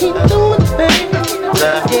 Keep doing it, baby.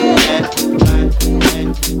 Yeah,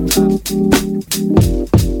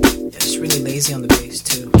 it's really lazy on the bass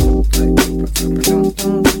too.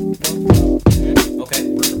 Okay.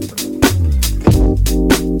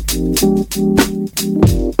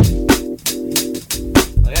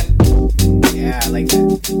 Okay. Yeah, I like that.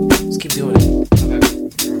 Let's keep doing it.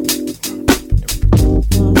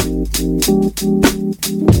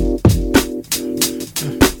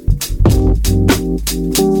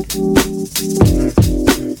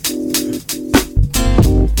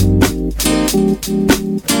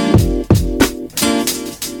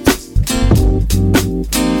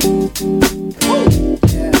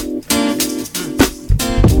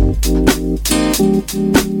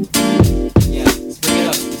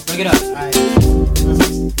 Bring it up. All right.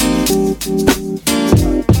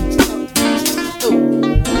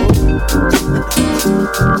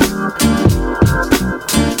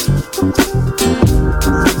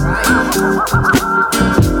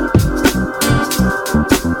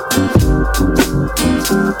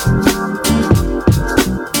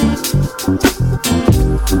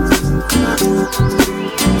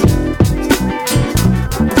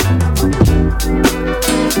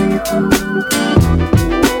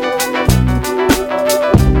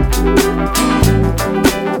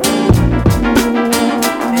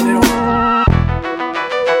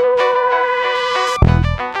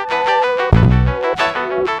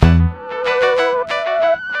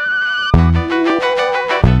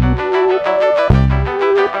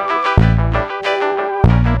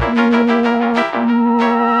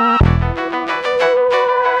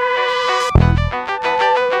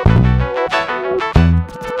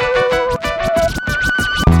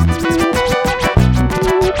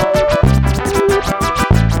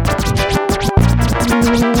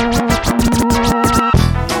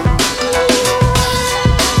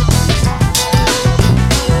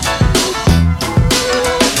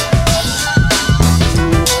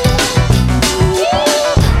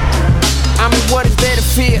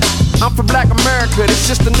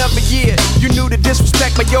 just another year. You knew the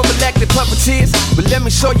disrespect by your elected puppeteers, but let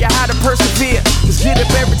me show you how to persevere. Just get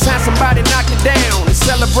up every time somebody knock you down and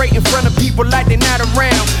celebrate in front of people like they're not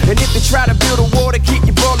around. And if they try to build a wall to keep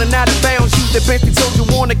you ballin' out of bounds, use the bench they told you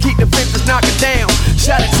wanna keep the fences knock it down.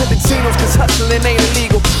 Shout out to the Tinos, cause hustling ain't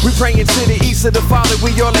illegal. We praying to the east of the Father,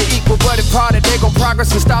 we all are equal. But if part of they gon'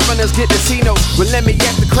 progress and stopping us get the Tinos. But let me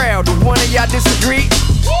ask the crowd, do one of y'all disagree?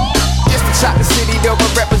 Just to chop the city, though,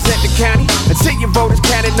 but represent the county. Until your voters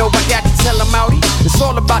counted, no, I got to tell them outie. It's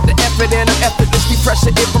all about the effort and I'm effortlessly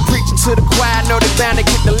pressure. If I'm preaching to the choir, I know they bound to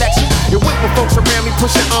get the lecture. You're with my folks around me,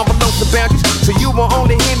 pushing envelopes and boundaries. So you won't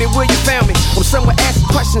only hear me where you found me. I'm somewhere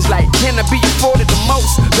asking questions like, can I be afforded the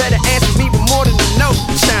most? Better answer me with more than a no.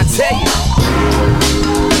 I'm trying to tell you.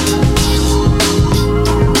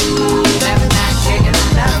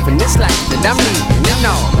 In this life that I'm leaving, and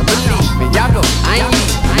all, I believe me, y'all go, I ain't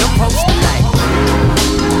leaving, I'm posted like.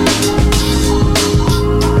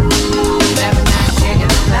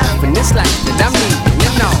 In this life that I'm leaving,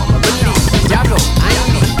 and all, I believe me, y'all go, I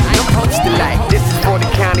ain't leaving, I'm posted like. This is for the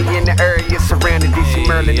county and the area surrounding DC,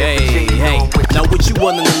 Maryland, and Virginia. Now what you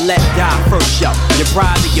willing to let die first, yo? Your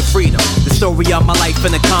pride and your freedom. The story of my life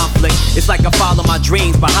in a conflict. It's like I follow my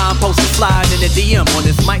dreams behind posted slide in the DM on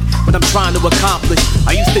this mic, what I'm trying to accomplish.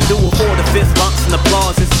 I used to do it for the fist bumps and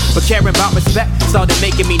applauses, but caring about respect started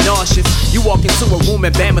making me nauseous. You walk into a room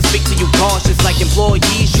and Bama speak to you cautious, like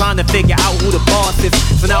employees trying to figure out who the boss is.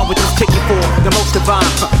 So now we're just kicking for the most divine,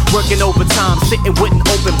 working overtime, sitting with an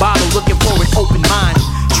open bottle, looking for an open mind.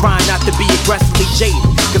 Trying not to be aggressively jaded,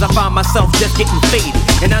 cause I find myself just getting faded.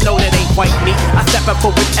 And I know that ain't quite me, I step up for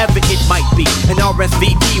whatever it might be. An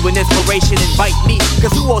RSVP when inspiration invite me, cause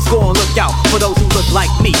who else gonna look out for those who look like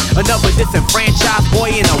me? Another disenfranchised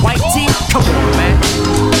boy in a white tee? Come on, man.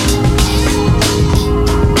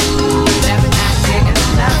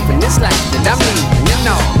 In this life that I'm leaving, you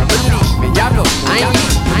know, believe me, y'all know, I ain't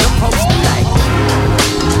leaving, I'm posted.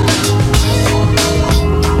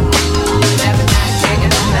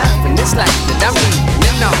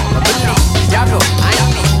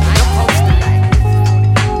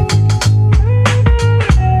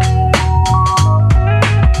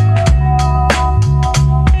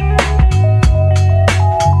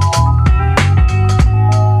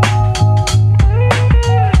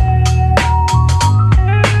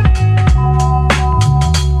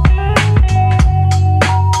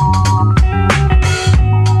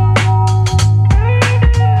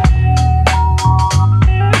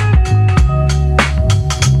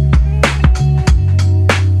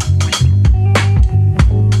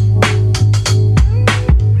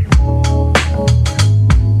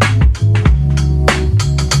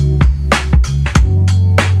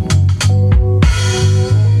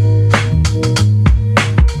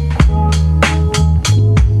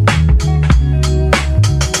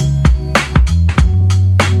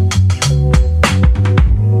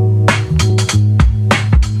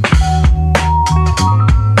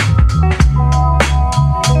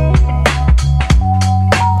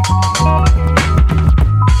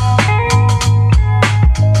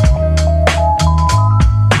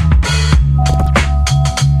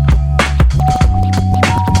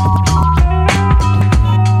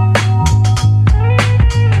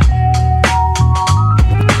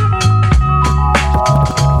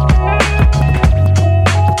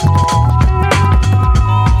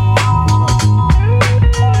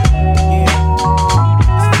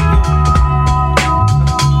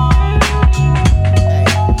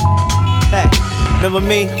 with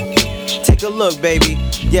me? Take a look, baby.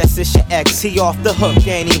 Yes, it's your ex, he off the hook,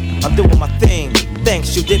 ain't he? I'm doing my thing.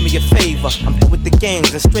 Thanks, you did me a favor. I'm through with the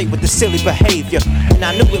games and straight with the silly behavior. And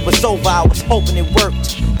I knew it was over, I was hoping it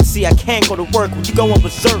worked. See, I can't go to work when you going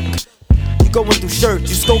berserk. You going through shirts,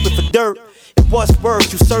 you scoping for dirt. It was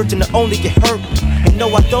worse, you searching to only get hurt. And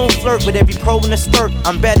no, I don't flirt with every pro in a skirt.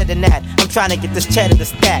 I'm better than that, I'm trying to get this cheddar to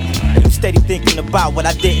stack. And you steady thinking about what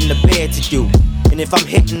I did in the bed to you. And if I'm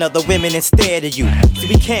hitting other women instead of you. See,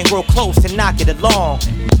 we can't grow close and not get along.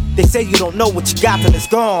 They say you don't know what you got till it's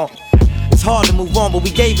gone. It's hard to move on, but we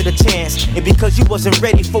gave it a chance. And because you wasn't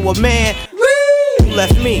ready for a man, you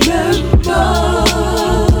left me.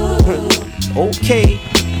 Okay.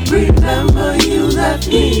 Remember you left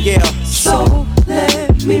me. Yeah. So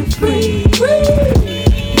let me free. Remember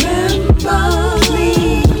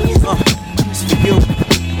me. It's for you.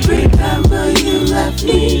 Remember you left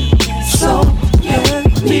me. So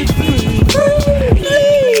let me free.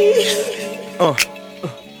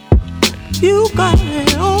 You got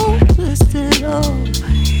it all twisted up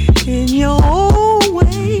in your own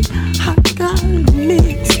way. I got it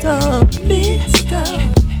mixed up.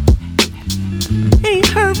 Ain't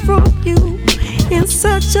heard from you in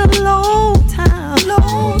such a long time.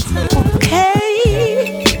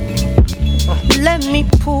 Okay, let me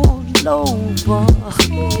pull over.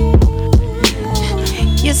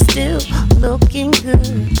 You're still looking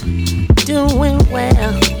good, doing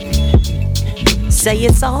well. Say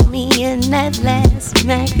it's all me in that last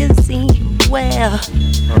magazine. Well,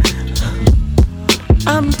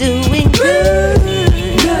 I'm doing good.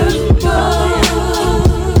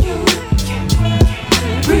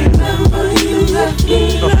 Remember you left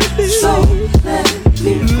me, so let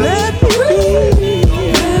me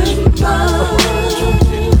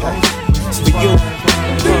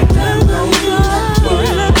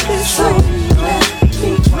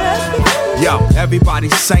Yo,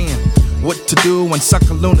 everybody's saying what to do when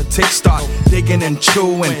sucker lunatics start digging and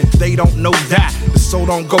chewing. They don't know that, the soul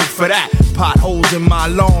don't go for that. Potholes in my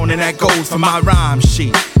lawn, and that goes for my rhyme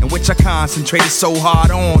sheet, in which I concentrated so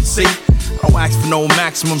hard on. See, I don't ask for no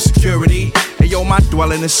maximum security. Hey yo, my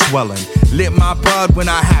dwelling is swelling. Lit my bud when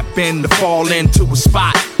I happen to fall into a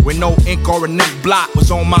spot where no ink or an ink blot was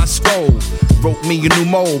on my skull. Wrote me a new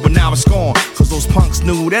mold, but now it's gone. Cause those punks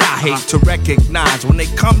knew that I hate to recognize. When they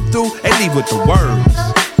come through, they leave with the words.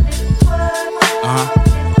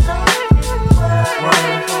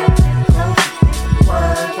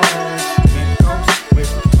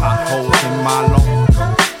 With potholes in my lawn.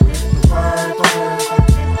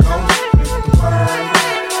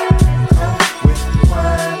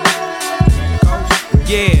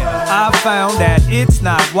 Yeah, I found that it's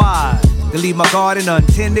not wise to leave my garden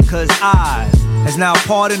untended, cause I has now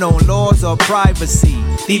pardoned on laws of privacy.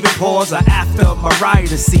 Even pause are after my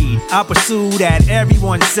rider seed. I pursue that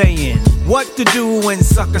everyone's saying what to do when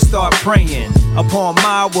suckers start preying upon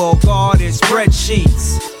my well-guarded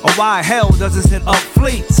spreadsheets. Or why hell doesn't send up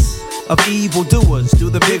fleets of evildoers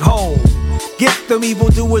through the big hole. Get them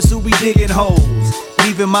evildoers who be digging holes,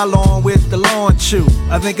 leaving my lawn with the lawn chew.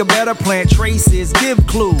 I think a better plant traces, give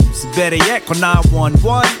clues. Better yet, call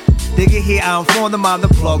 911. They get here, I inform them I'm the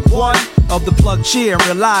plug one of the plug cheer and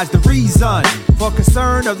realize the reason for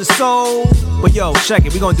concern of the soul. But yo, check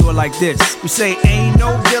it, we gonna do it like this. We say ain't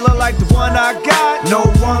no dealer like the one I got. No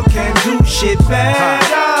one can do shit better.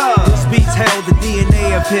 This beats held the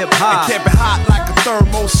DNA of hip hop. And kept it hot like a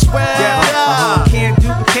thermal sweater. Can't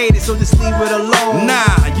duplicate it, so just leave it alone.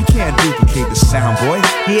 Nah, you can't duplicate the sound, boy.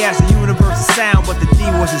 He has a universal sound, but the D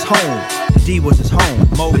was his home. The D was his home.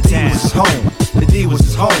 The D was his home. The D was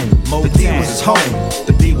his home. The D was his home.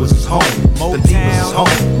 The D was his home. The D was his home.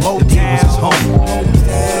 The D was his home.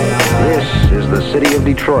 This is the city of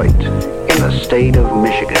Detroit, in the state of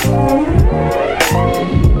Michigan.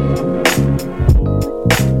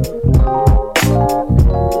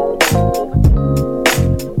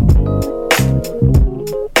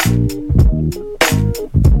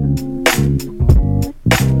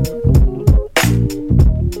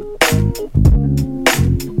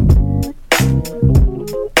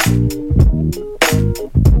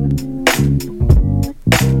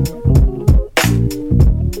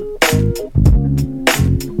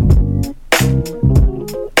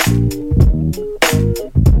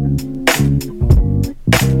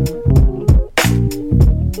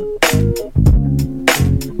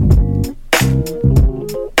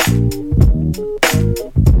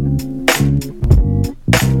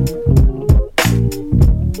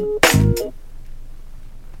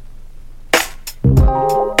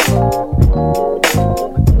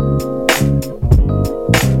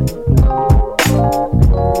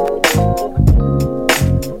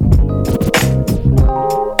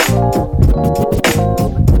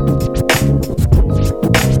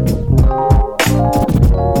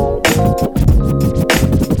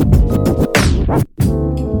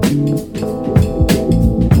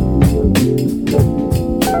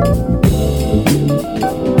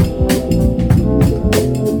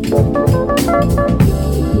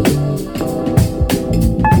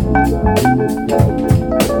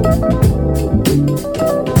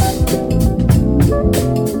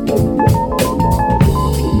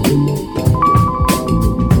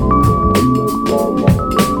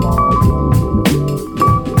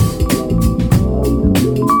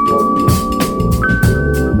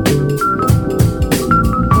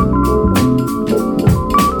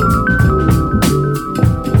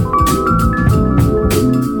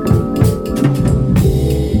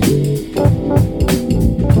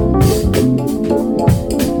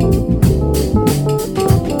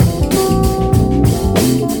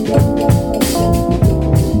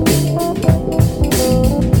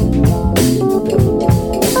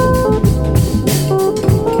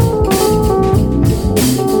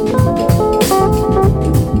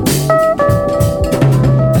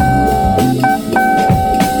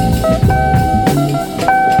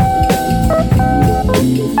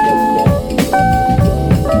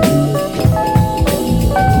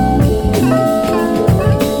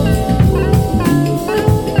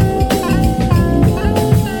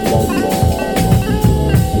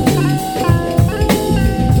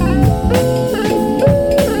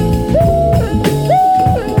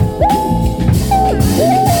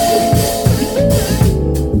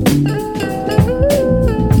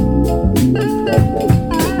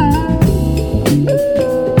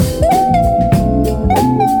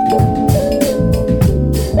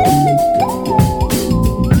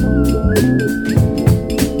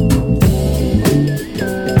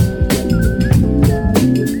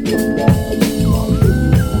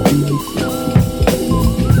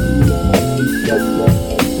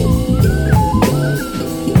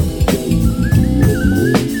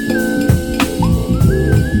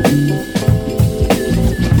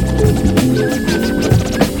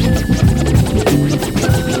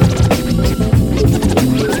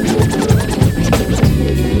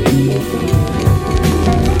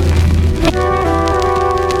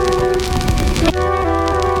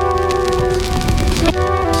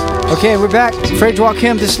 Okay, we're back. Freddie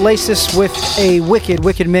Joachim, this laced us with a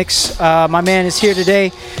wicked mix. My man is here today.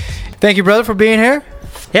 Thank you, brother, for being here.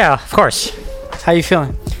 Yeah, of course. How you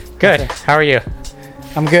feeling? Good. Okay. How are you?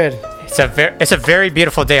 I'm good. It's a very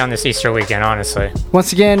beautiful day on this Easter weekend, honestly.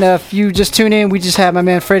 Once again, if you just tune in, we just had my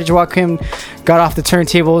man Freddie Joachim got off the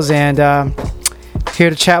turntables and here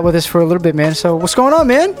to chat with us for a little bit, man. So what's going on,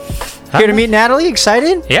 man? Here to meet Natalie.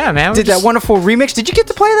 Excited? Yeah, man. Did that wonderful remix. Did you get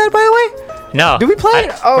to play that, by the way? No. Did we play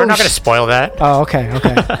it? Oh, we're not going to spoil that. Oh, okay.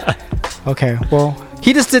 Okay. Well,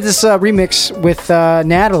 he just did this remix with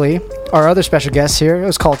Natalie, our other special guest here. It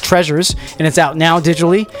was called Treasures, and it's out now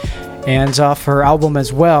digitally. And off her album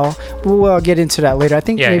as well. We'll get into that later. I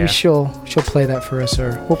think maybe she'll play that for us,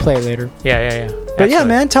 or we'll play it later. Yeah. But yeah,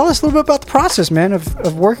 man, tell us a little bit about the process, man,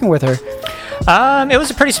 of working with her. It was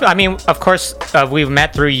a pretty. Of course, we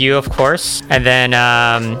met through you, of course, and then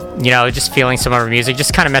just feeling some of her music,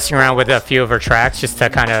 just kind of messing around with a few of her tracks, just to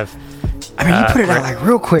kind of. I mean, you put it out like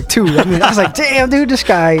real quick too. I mean, I was like, damn, dude, this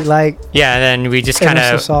guy like. Yeah, and then we just kind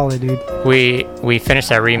of. So solid, dude. We finished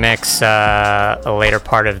that remix a later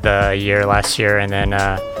part of the year last year, and then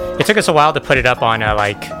it took us a while to put it up on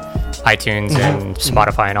like iTunes and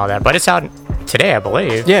Spotify and all that, but it's out today, I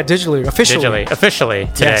believe. Yeah, digitally, officially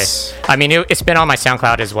today. Yes. I mean, it's been on my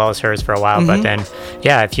SoundCloud as well as hers for a while, but then,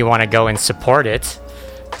 if you want to go and support it,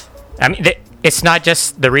 I mean, it's not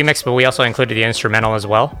just the remix, but we also included the instrumental as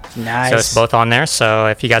well. Nice. So it's both on there. So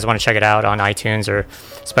if you guys want to check it out on iTunes, or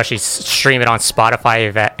especially stream it on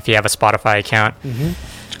Spotify if you have a Spotify account.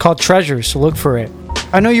 It's called Treasures, so look for it.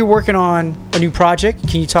 I know you're working on a new project.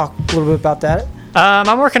 Can you talk a little bit about that?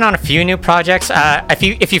 I'm working on a few new projects.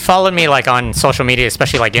 If you followed me like on social media,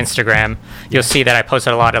 especially like Instagram, you'll see that I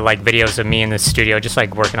posted a lot of like videos of me in the studio, just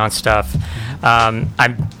like working on stuff.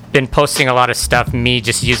 I've been posting a lot of stuff, me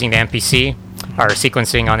just using the MPC or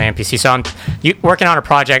sequencing on the MPC. So I'm working on a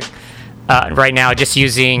project right now, just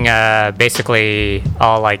using basically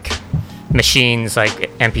all like machines, like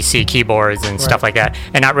MPC keyboards and stuff like that,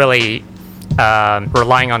 and not really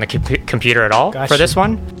relying on the computer at all for this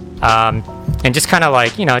one. And just kind of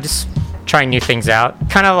like, just trying new things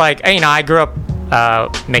out. Kind of like, I grew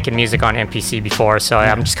up making music on MPC before, so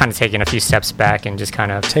I'm just kind of taking a few steps back and just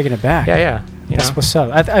kind of... Taking it back. Yeah. That's what's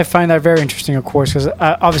up. I find that very interesting, of course, because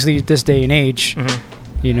obviously this day and age,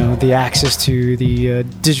 the access to the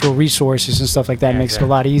digital resources and stuff like that makes it a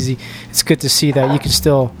lot easy. It's good to see that you can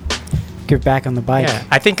still get back on the bike. Yeah,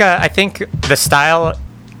 I think the style,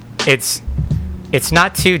 it's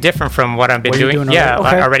not too different from what I've been doing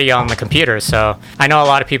already on the computer. So I know a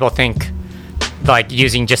lot of people think like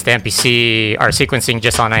using just the MPC or sequencing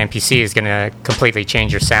just on an MPC is going to completely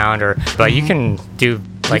change your sound, but you can do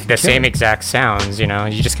like the same exact sounds. You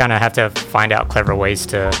just kind of have to find out clever ways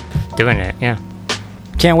to doing it. Yeah.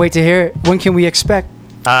 Can't wait to hear it. When can we expect?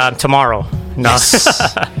 Tomorrow. No. Yes.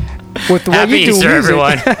 With the way Happy you do Easter, music.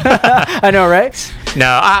 everyone. I know, right?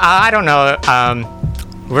 No, I don't know.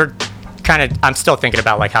 I'm still thinking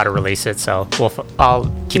about like how to release it, so I'll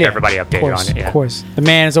keep everybody updated on it. Yeah. Of course. The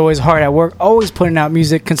man is always hard at work, always putting out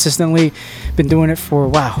music consistently. Been doing it for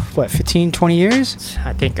 15, 20 years?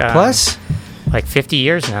 I think plus like 50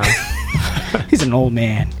 years now. He's an old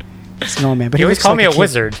man. But he always called me a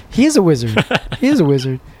wizard. He is a wizard.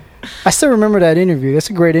 I still remember that interview. That's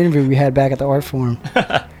a great interview we had back at the art forum.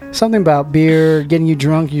 Something about beer getting you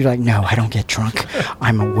drunk. You're like, no, I don't get drunk.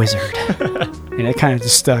 I'm a wizard. And it kind of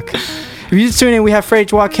just stuck. If you just tune in, we have Freddie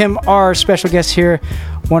Joachim, our special guest here,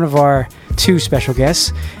 one of our two special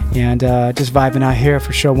guests, and just vibing out here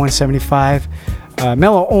for show 175.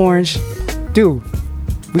 Mellow Orange. Dude,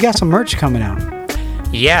 we got some merch coming out.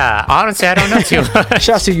 Yeah, honestly, I don't know too much.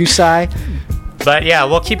 Shout out to you, Sai. But yeah,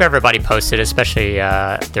 we'll keep everybody posted, especially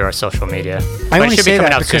through our social media. I only say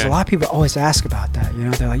that because a lot of people always ask about that.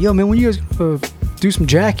 They're like, yo, man, when you guys do some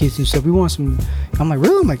jackets and stuff, we want some... I'm like,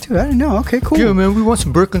 really? I'm like, dude, I didn't know. Okay, cool. Yeah, man, we want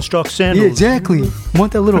some Birkenstock sandals. Yeah, exactly.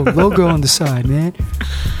 Want that little logo on the side, man.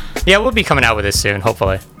 Yeah, we'll be coming out with this soon,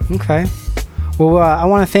 hopefully. Okay. Well, I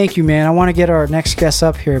want to thank you, man. I want to get our next guest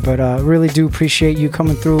up here, but really do appreciate you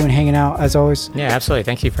coming through and hanging out, as always. Yeah, absolutely.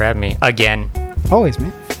 Thank you for having me again. Always,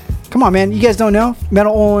 man. Come on, man. You guys don't know,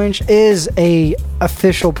 Metal Orange is a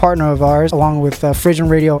official partner of ours, along with Frisian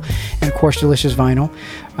Radio and, of course, Delicious Vinyl.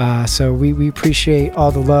 So we appreciate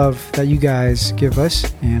all the love that you guys give us,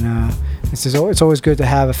 and it's always good to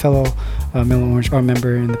have a fellow Metal Orange or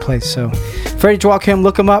member in the place. So, Freddie Joachim,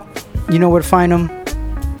 look him up. You know where to find him.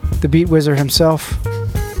 The Beat Wizard himself.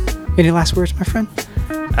 Any last words, my friend?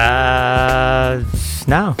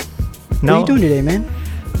 No. What are you doing today, man?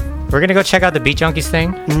 We're going to go check out the Beat Junkies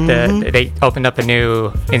thing. They opened up a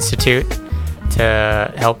new institute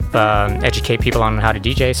to help educate people on how to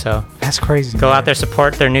DJ. So that's crazy. Go out there,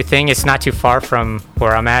 support their new thing. It's not too far from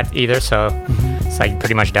where I'm at either, so it's like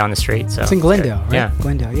pretty much down the street. So it's in Glendale, right? Yeah,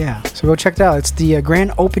 Glendale. Yeah. So go check it out. It's the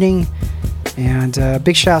grand opening, and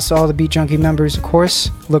big shouts to all the Beat Junkie members. Of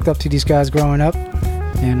course, looked up to these guys growing up,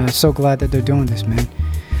 and so glad that they're doing this, man.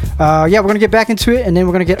 We're gonna get back into it, and then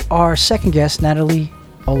we're gonna get our second guest, Natalie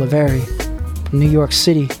Oliveri, from New York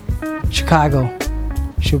City, Chicago.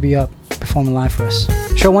 She'll be up performing live for us.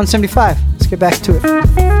 Show 175. Let's get back to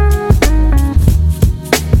it.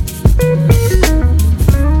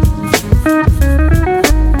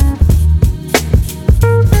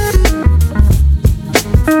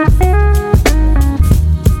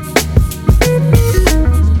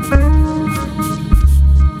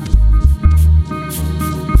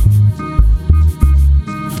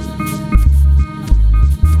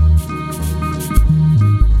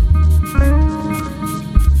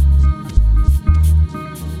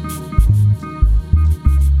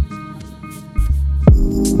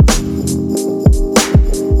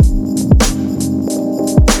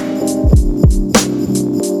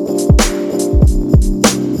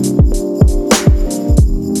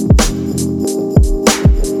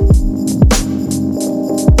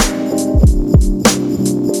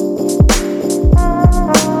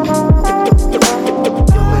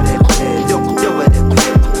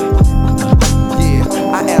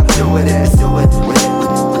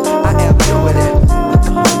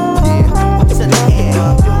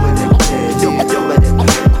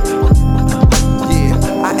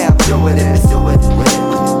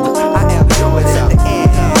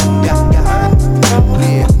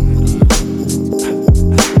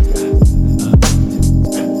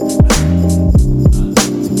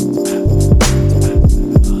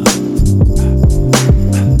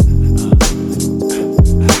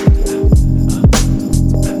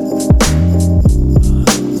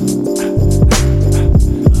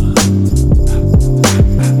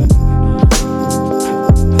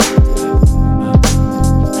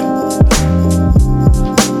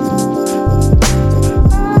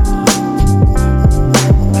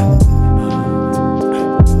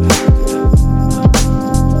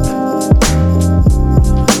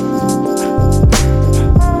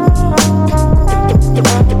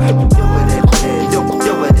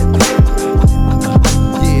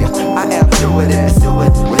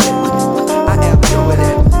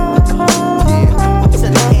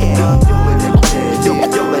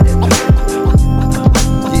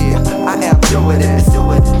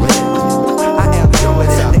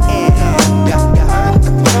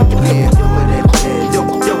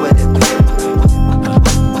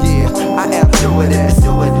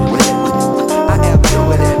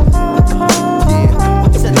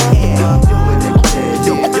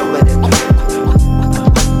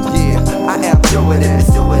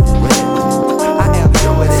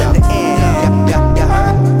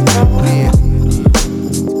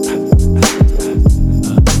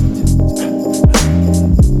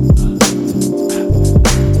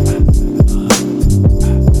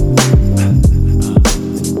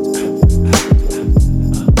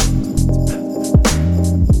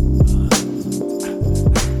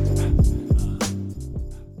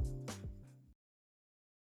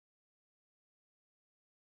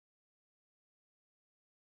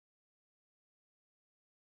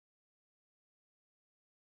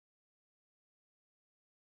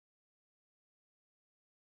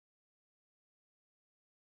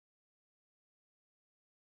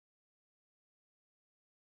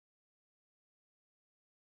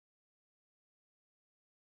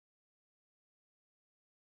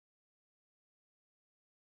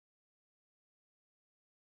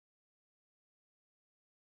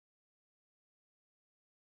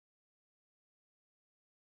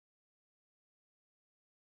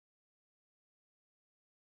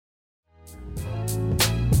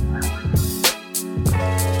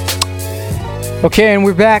 Okay, and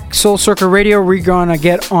we're back. Soul Circle Radio. We're gonna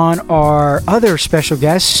get on our other special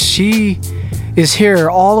guest. She is here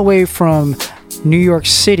all the way from New York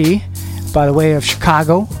City, by the way of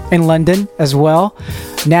Chicago and London as well.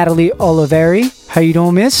 Natalie Oliveri. How you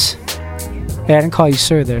doing, miss? Hey, I didn't call you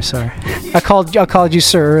sir there, sorry. I called you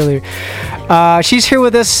sir earlier. She's here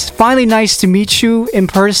with us. Finally, nice to meet you in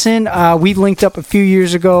person. We linked up a few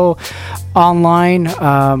years ago online.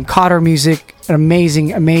 Caught her music. An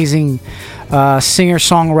amazing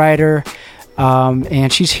singer-songwriter.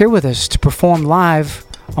 And she's here with us to perform live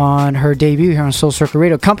on her debut here on Soul Circle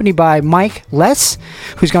Radio, accompanied by Mike Less,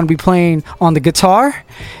 who's going to be playing on the guitar.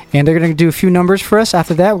 And they're going to do a few numbers for us.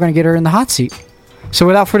 After that, we're going to get her in the hot seat. So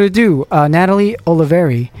without further ado, Natalie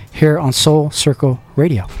Oliveri here on Soul Circle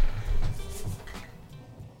Radio.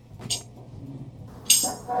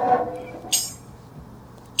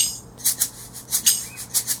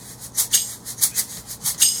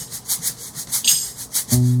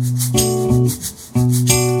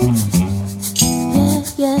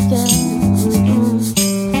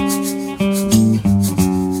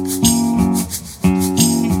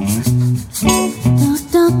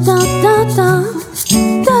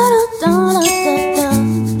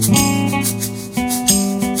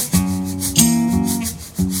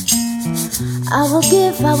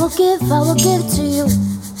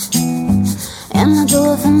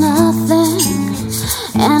 nothing,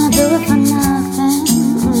 and I do it for nothing.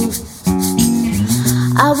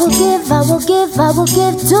 I will give, I will give, I will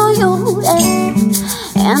give to you, yeah.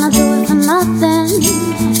 And I do it for nothing,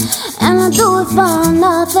 and I do it for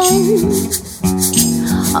nothing.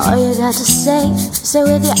 All you got to say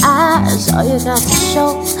with your eyes. All you got to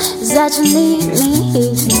show is that you need me,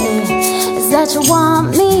 is that you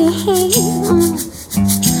want me.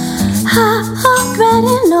 I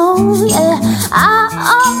already know, yeah. I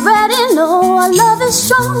already know our love is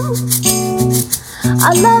strong.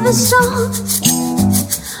 Our love is strong.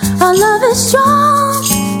 Our love is strong.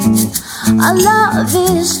 Our love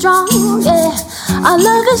is strong, yeah. Our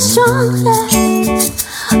love is strong, yeah.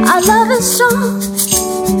 Our love is strong.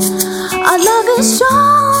 Our love is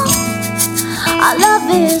strong. Our love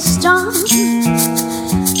is strong.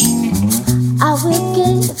 I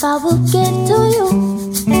will give to you.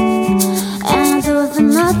 And I do it for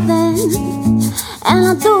nothing. And I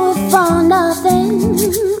do it for nothing.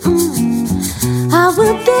 I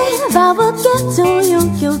will give to you.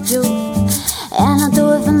 And I do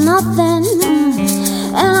it for nothing.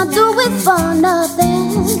 And I do it for nothing.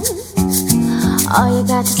 All you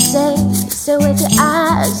got to say with your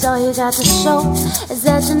eyes. All you got to show is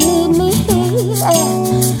that you need me,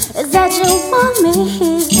 is that you want me.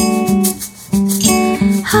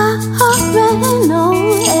 I already know,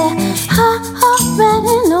 yeah. I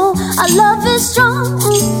already know our love is strong.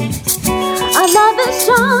 Our love is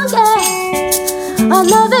strong, yeah. Our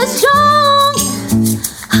love is strong.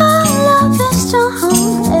 Our love is strong,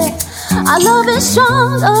 yeah. Our love is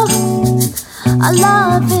strong, oh. Our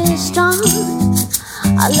love is strong.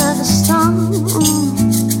 Our love is strong.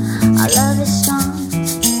 Our love is strong.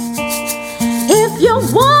 If you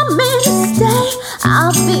want me to stay,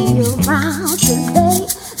 I'll be around today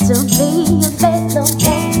to be available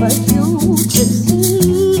for you to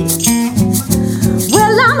see.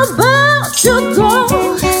 Well, I'm about to go,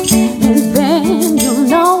 and then you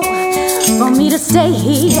know, for me to stay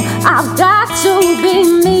here, I've got to be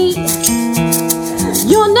me.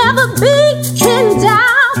 You'll never be pinned down.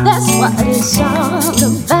 That's what it's all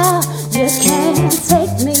about. You can't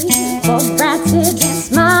take me for granted and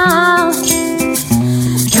smile.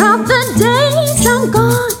 Count the days I'm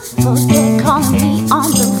gone. Forget calling me on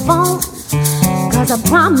the phone, 'cause I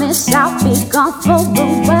promise I'll be gone for a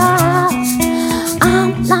while.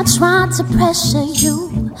 I'm not trying to pressure you,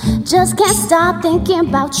 just can't stop thinking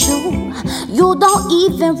about you. You don't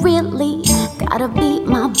even really gotta be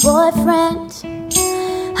my boyfriend.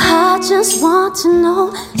 I just want to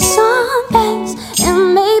know some days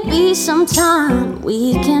and maybe sometime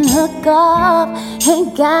we can hook up,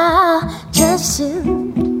 hang out, just you.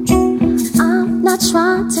 I'm not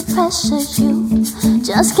trying to pressure you,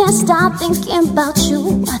 just can't stop thinking about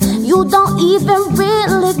you. You don't even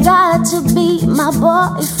really got to be my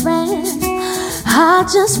boyfriend. I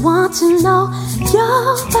just want to know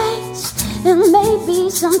your ways, and maybe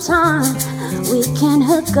sometime we can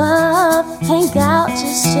hook up, hang out,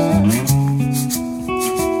 just chill.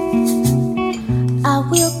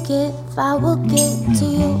 I will give to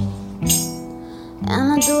you.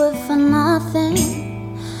 And I do it for nothing.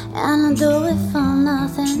 And I do it for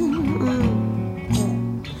nothing.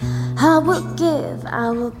 I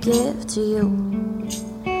will give to you.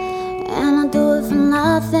 And I do it for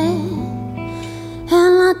nothing.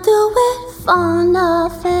 And I do it for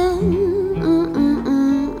nothing.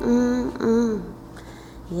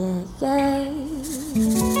 Yeah.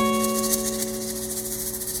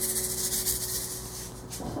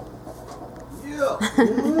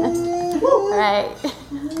 Right,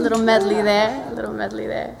 little medley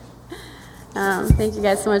there. Thank you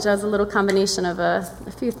guys so much. That was a little combination of a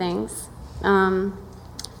few things.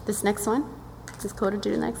 This next one is cool to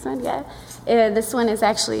do. The next one, yeah. This one is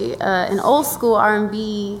actually an old school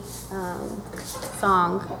R&B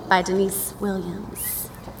song by Denise Williams.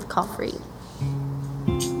 It's called "Free."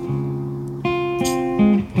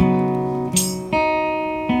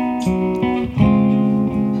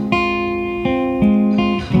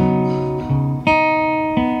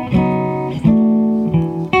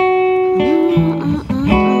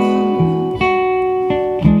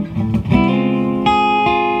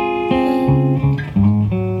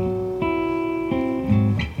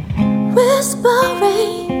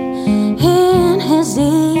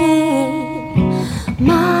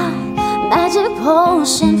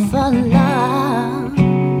 Potion for love,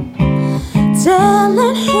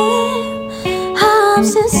 telling him I'm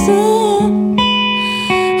sincere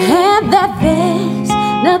and that there's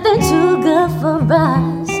nothing too good for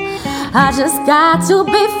us. I just got to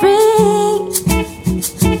be free.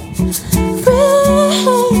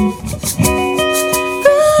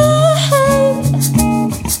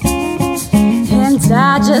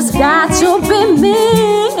 just got to be me.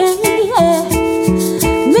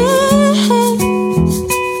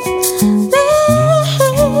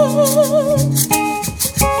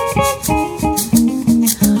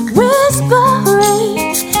 Whispering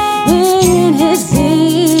in his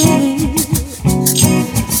ear,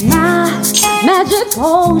 my magic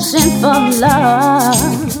potion for love,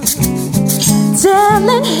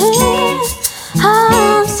 telling him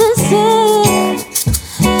I'm sincere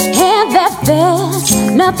and that there's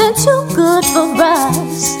nothing too good for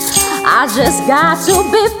us. I just got to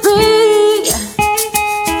be free,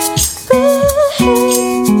 free.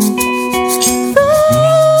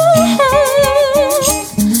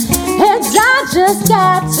 Just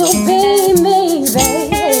got to be me,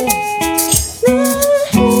 baby.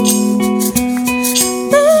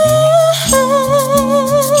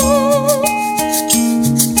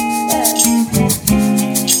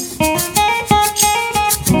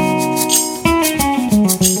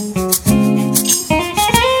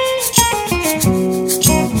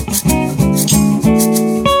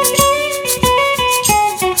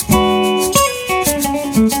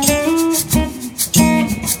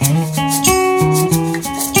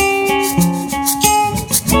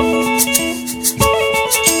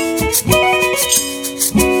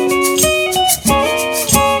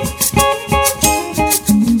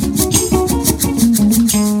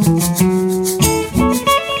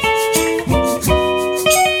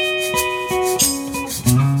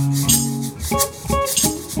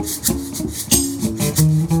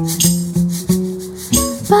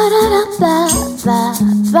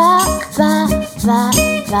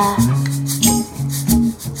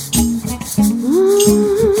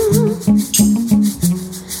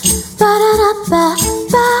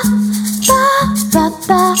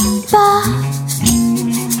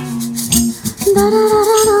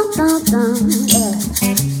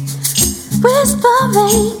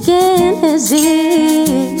 Whispering in his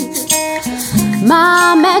ear,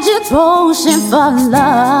 my magic potion for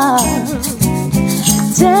love,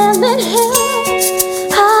 telling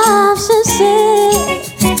him I'm sincere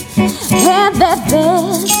and that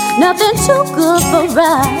there's nothing too good for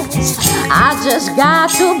us. I just got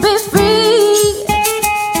to be free,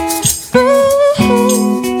 free.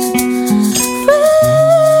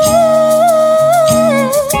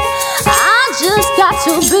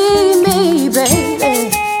 To be me, baby.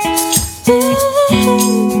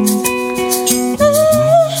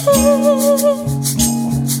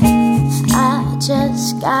 I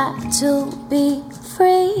just got to be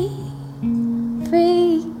free,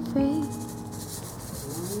 free, free.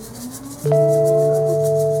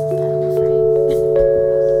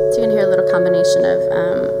 So you're gonna hear a little combination of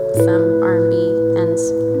some R&B and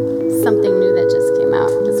something new that just came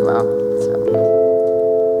out as well.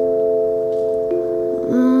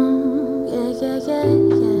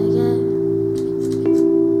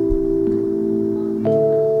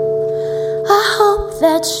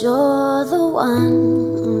 That you're the one.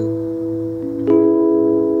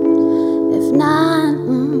 If not,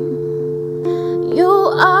 you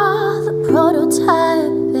are the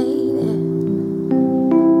prototype, baby.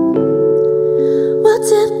 We'll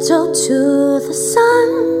tiptoe to the sun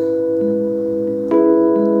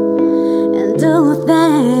and do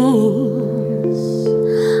things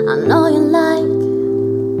I know you like.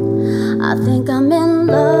 I think I'm in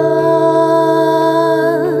love.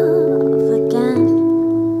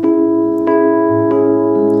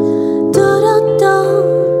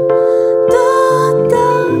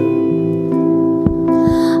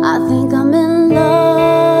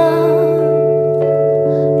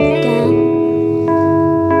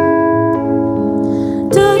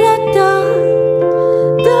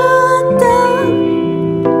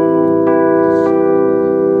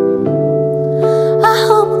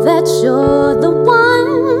 You're the one.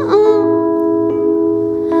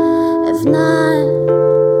 If not,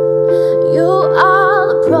 you are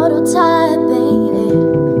the prototype, baby.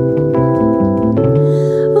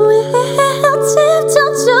 We'll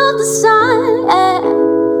tiptoe to the sun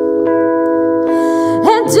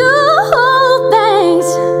and do things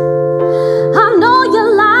I know you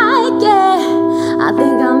like. I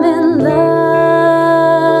think I'm in love.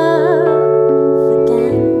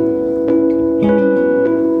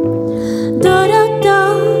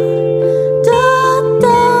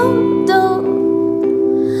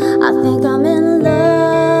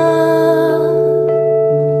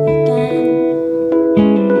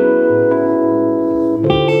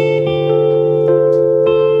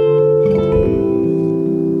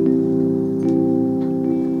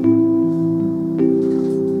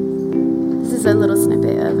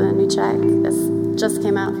 Just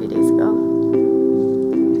came out a few days ago.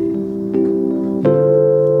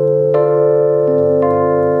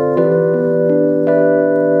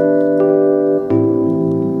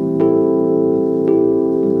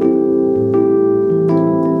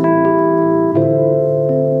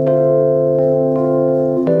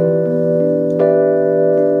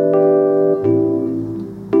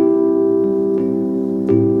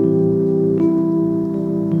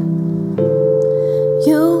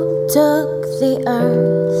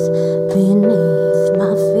 earth beneath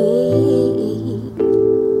my feet.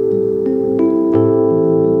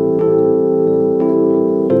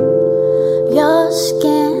 Your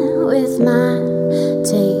skin with mine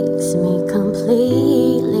takes me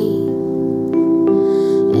completely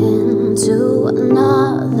into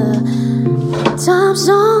another time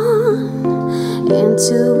zone,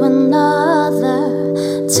 into another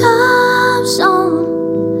time zone,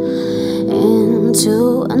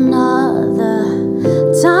 into another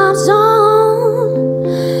time zone,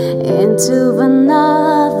 into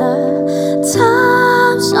another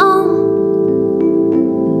time zone.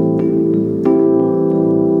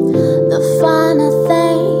 The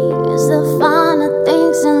finer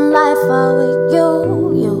things in life are with you.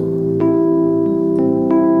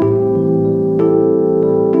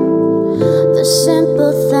 The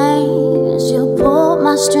simple things, you pull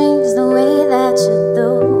my strings the way that you do,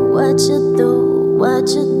 what you do, what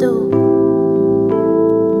you do.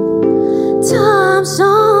 Time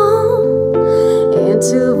zone,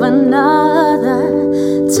 into another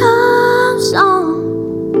time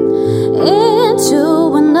zone, into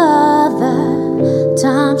another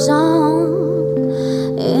time zone,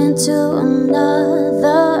 into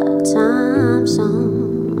another time zone.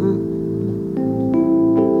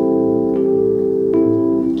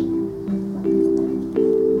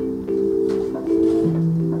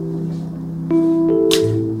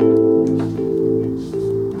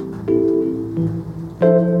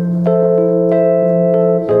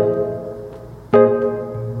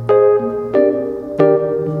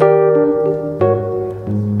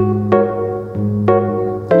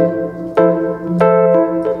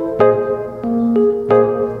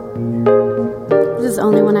 This is the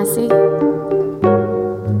only one I see.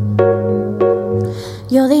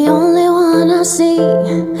 You're the only one I see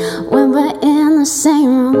when we're in the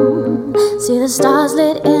same room. See the stars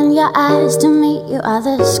lit in your eyes. To me, you are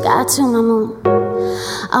the sky to my moon.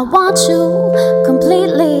 I want you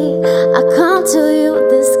completely. I come to you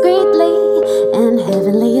discreetly, and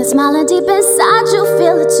heavenly is smiling deep inside. You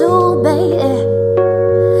feel it too, baby.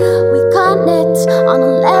 We connect on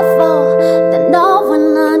a level that no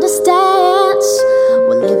one understands.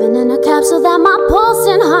 We're living in a capsule that my pulse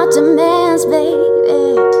and heart demands, baby.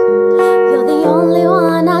 You're the only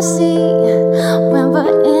one I see when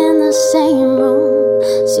we're in the same room.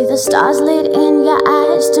 See the stars lit in your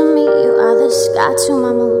eyes. To me, you are the sky to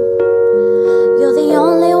my moon. You're the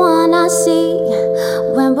only one I see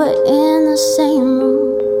when we're in the same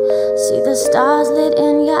room. See the stars lit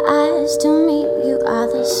in your eyes. To me, you are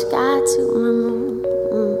the sky to my moon.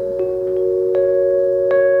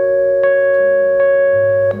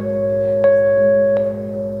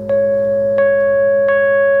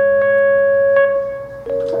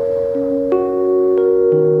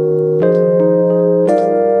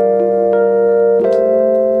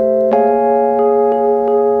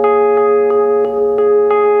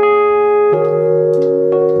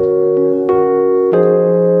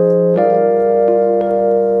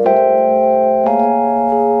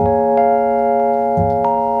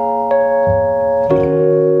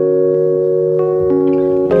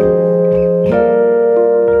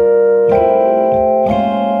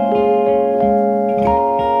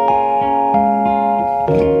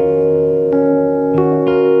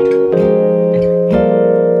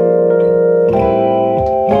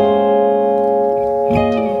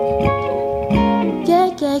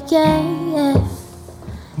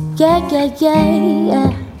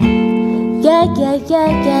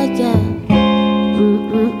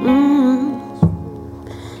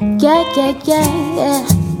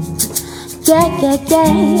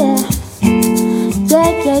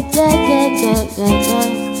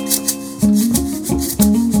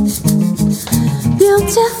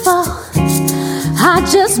 Beautiful, I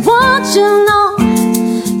just want you to know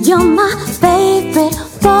you're my favorite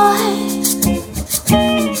boy.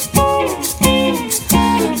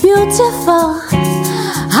 Beautiful,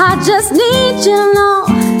 I just need you to know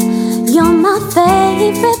you're my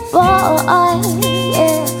favorite boy.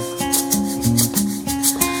 Yeah.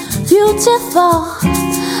 Beautiful,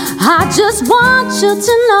 I just want you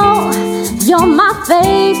to know you're my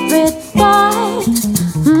favorite boy.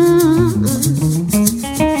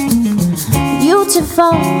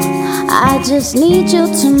 Beautiful, I just need you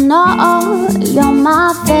to know you're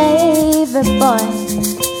my favorite boy.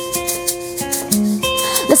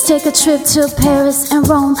 Let's take a trip to Paris and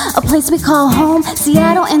Rome, a place we call home.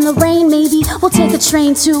 Seattle in the rain, maybe we'll take a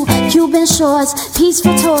train to Cuban shores,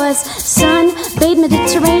 peaceful tours, sun, bathed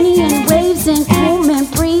Mediterranean waves and cool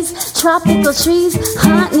mint breeze, tropical trees,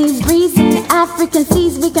 honey breeze in African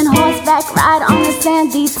seas. We can horseback ride on the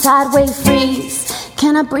sandy tide wave freeze.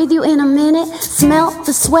 Can I breathe you in a minute? Smell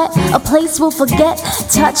the sweat, a place we'll forget.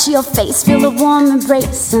 Touch your face, feel a warm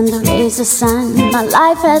embrace under rays of sun. My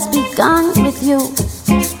life has begun with you.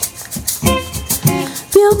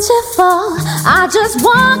 Beautiful, I just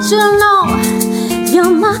want you to know you're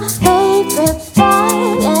my favorite boy.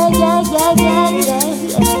 Yeah, yeah, yeah, yeah, yeah,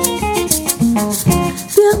 yeah.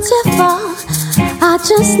 Beautiful, I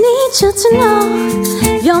just need you to know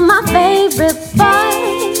you're my favorite boy.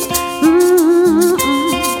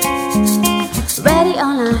 Ready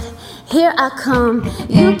or not, here I come.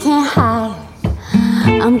 You can't hide.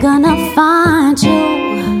 I'm gonna find you.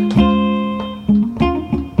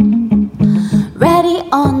 Ready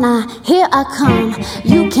or not, here I come.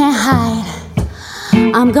 You can't hide.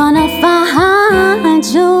 I'm gonna find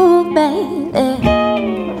you, baby.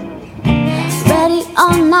 Ready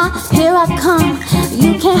or not, here I come.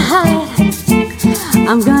 You can't hide.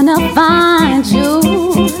 I'm gonna find you.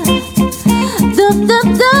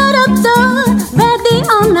 Ready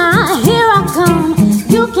or not, here I come.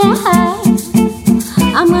 You can't hide.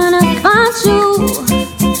 I'm gonna find you.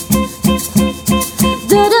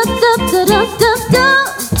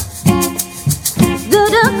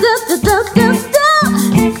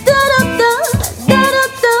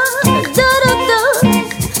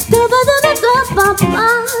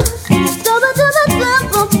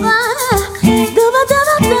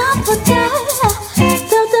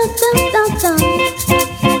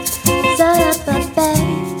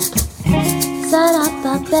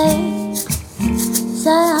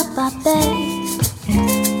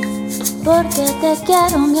 Porque te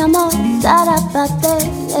quiero, mi amor, zarapate,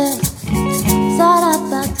 yeah.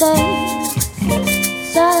 Zarapate,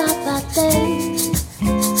 zarapate.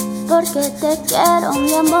 Porque te quiero,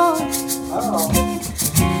 mi amor.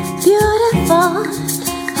 Beautiful,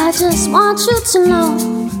 I just want you to know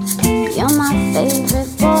you're my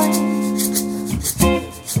favorite boy.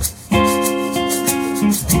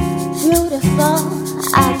 Beautiful,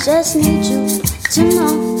 I just need you to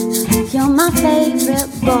know you're my favorite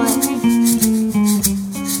boy.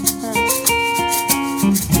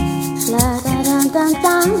 La da dum dum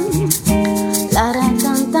dum, la dum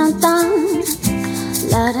dum dum dum,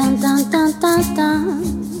 la dum dum dum dum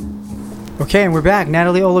dum. Okay, and we're back.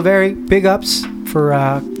 Natalie Oliveri, big ups for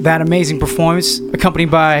that amazing performance,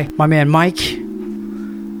 accompanied by my man Mike.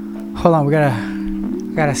 Hold on, we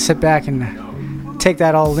gotta sit back and take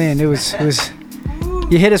that all in. It was.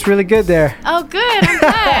 You hit us really good there. Oh, good. I'm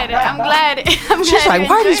glad. I'm glad. She's like,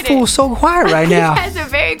 why are these fools so quiet right now? You guys are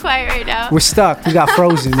very quiet right now. We're stuck. We got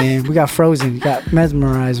frozen, man. We got frozen. We got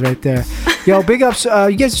mesmerized right there. Yo, big ups.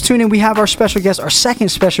 You guys tune in. We have our special guest, our second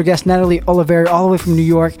special guest, Natalie Oliveri, all the way from New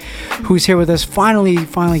York, who's here with us. Finally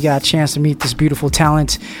got a chance to meet this beautiful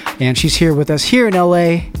talent. And she's here with us here in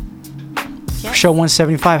LA. Yes. Show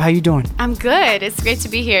 175. How you doing? I'm good. It's great to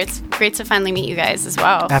be here. It's great to finally meet you guys as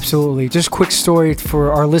well. Absolutely. Just a quick story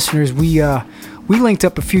for our listeners. We linked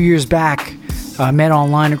up a few years back, met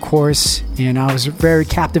online, of course, and I was very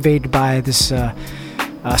captivated by this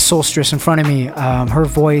soulstress in front of me. Her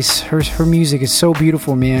voice, her music is so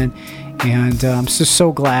beautiful, man. And I'm just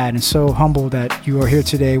so glad and so humbled that you are here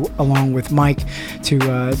today, along with Mike,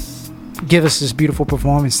 to give us this beautiful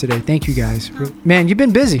performance today. Thank you guys. Man, you've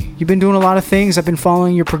been busy. You've been doing a lot of things. I've been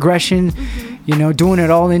following your progression, doing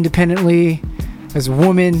it all independently as a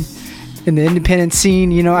woman in the independent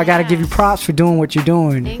scene. I got to give you props for doing what you're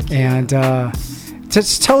doing. Thank you. And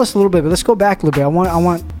just tell us a little bit, but let's go back a little bit. I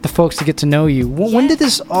want the folks to get to know you. When did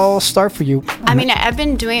this all start for you? I mean, I've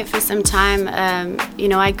been doing it for some time.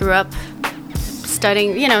 I grew up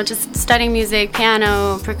studying, just studying music,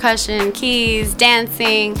 piano, percussion, keys,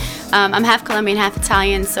 dancing. I'm half Colombian, half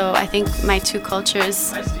Italian, so I think my two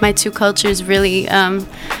cultures really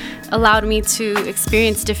allowed me to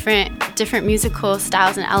experience different musical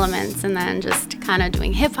styles and elements, and then just kind of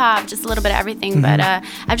doing hip hop, just a little bit of everything. Mm-hmm. But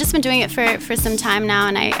I've just been doing it for some time now,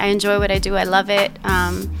 and I enjoy what I do. I love it.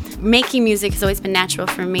 Making music has always been natural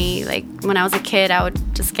for me. Like when I was a kid, I would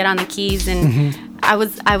just get on the keys and. Mm-hmm. I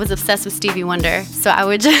was obsessed with Stevie Wonder, so I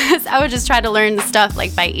would just try to learn the stuff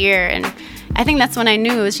like by ear, and I think that's when I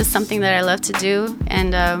knew it was just something that I love to do,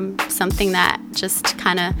 and something that just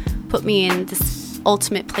kind of put me in this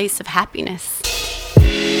ultimate place of happiness.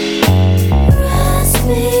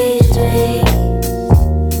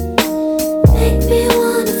 Make me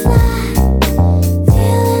wanna fly,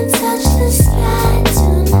 feel and touch the sky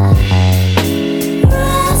tonight.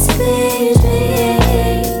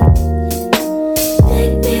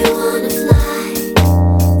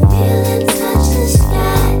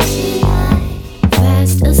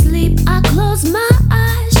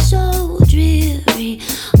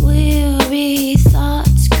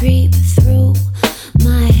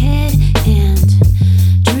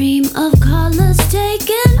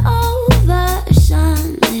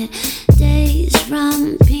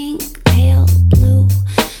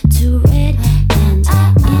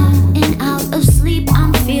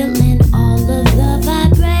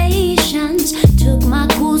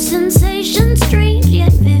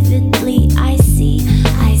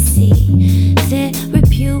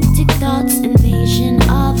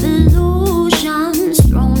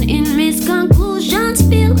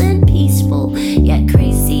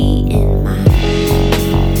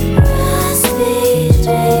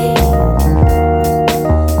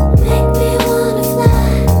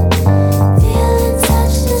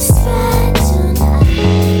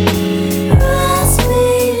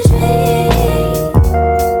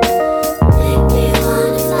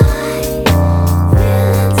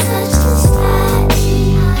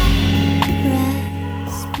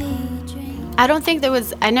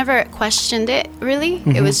 think I never questioned it really.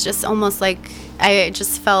 Mm-hmm. It was just almost like I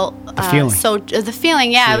just felt The feeling. the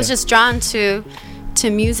feeling. Yeah, I was just drawn to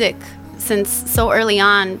music since so early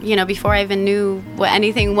on. Before I even knew what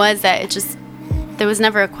anything was. That it just there was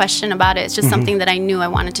never a question about it. It's just something that I knew I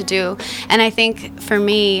wanted to do. And I think for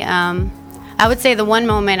me, I would say the one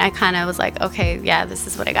moment I kind of was like, okay, yeah, this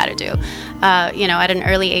is what I got to do. At an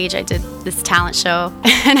early age, I did this talent show,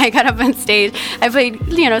 and I got up on stage. I played,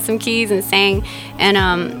 some keys and sang, and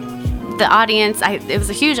the audience, it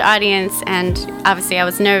was a huge audience, and obviously I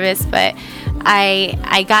was nervous, but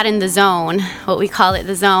I got in the zone, what we call it,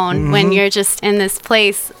 the zone, when you're just in this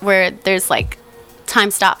place where there's like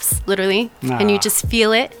time stops literally and you just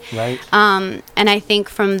feel it, right? And I think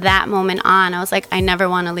from that moment on, I was like, I never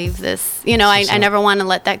want to leave this, I never want to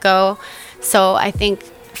let that go. So I think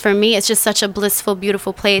for me, it's just such a blissful,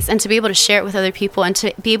 beautiful place, and to be able to share it with other people and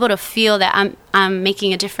to be able to feel that I'm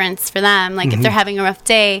making a difference for them, like if they're having a rough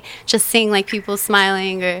day, just seeing like people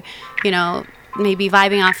smiling or maybe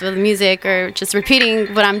vibing off of the music or just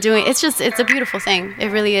repeating what I'm doing. It's a beautiful thing. It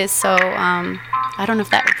really is. So I don't know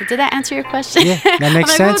if did that answer your question? Yeah, that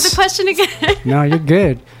makes sense. What was the question again? No, you're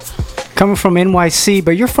good. Coming from NYC,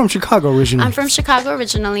 but you're from Chicago originally. I'm from Chicago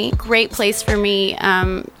originally. Great place for me,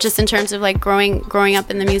 just in terms of like growing up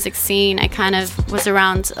in the music scene. I kind of was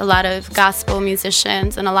around a lot of gospel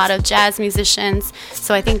musicians and a lot of jazz musicians.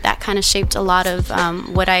 So I think that kind of shaped a lot of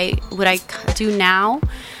what I do now.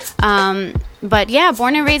 But yeah,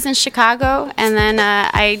 born and raised in Chicago, and then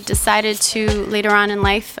I decided to later on in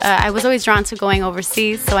life, I was always drawn to going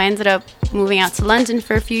overseas, so I ended up moving out to London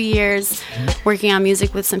for a few years, working on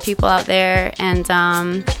music with some people out there, and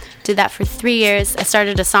did that for 3 years. I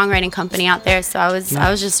started a songwriting company out there, so I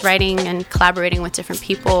was just writing and collaborating with different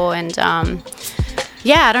people, and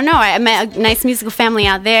yeah, I don't know. I met a nice musical family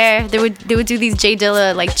out there. They would do these J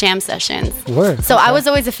Dilla like jam sessions. Word. So I was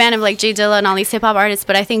always a fan of like J Dilla and all these hip hop artists,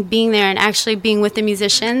 but I think being there and actually being with the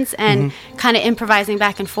musicians and kind of improvising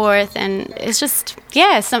back and forth, and it's just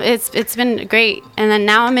it's been great. And then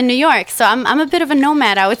now I'm in New York, so I'm a bit of a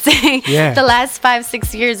nomad, I would say. Yeah. The last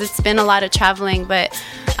 5-6 years, it's been a lot of traveling, but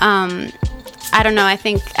I don't know. I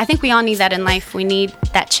think we all need that in life. We need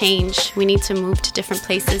that change. We need to move to different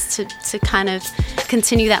places to kind of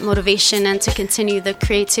continue that motivation and to continue the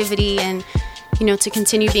creativity and, to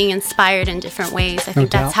continue being inspired in different ways. I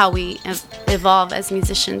think that's how we evolve as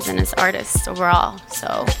musicians and as artists overall.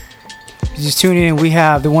 So, just tuning in, we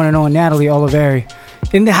have the one and only Natalie Oliveri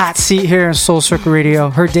in the hot seat here on Soul Circle Radio.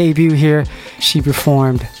 Her debut here, she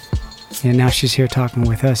performed. And now she's here talking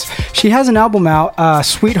with us. She has an album out,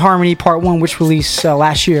 Sweet Harmony Part 1, which released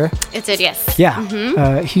last year. It did, yes.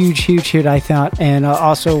 Yeah. Huge hit, I thought. And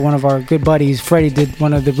also one of our good buddies, Freddie, did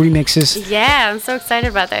one of the remixes. Yeah, I'm so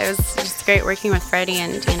excited about that. It was just great working with Freddie,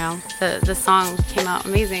 and, the song came out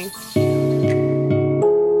amazing.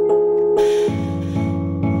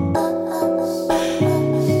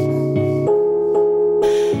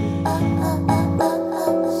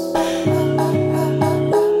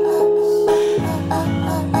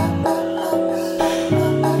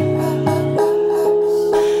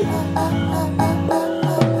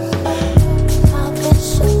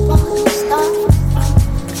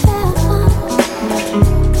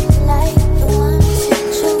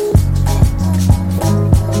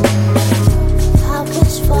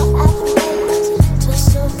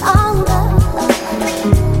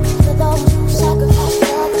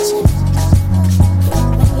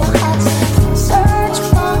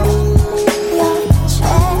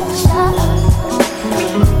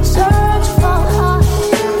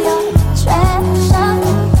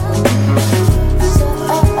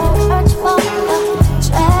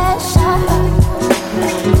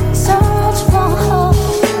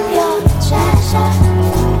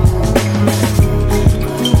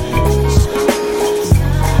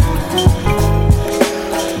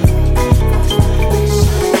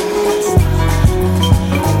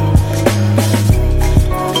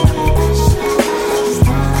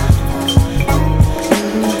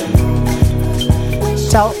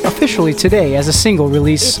 Officially today as a single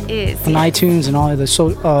release on iTunes and all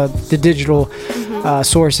of the digital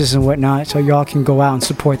sources and whatnot, so y'all can go out and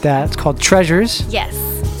support that. It's called Treasures. Yes,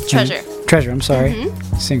 Treasure. Treasure, I'm sorry,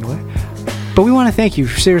 singular. But we want to thank you,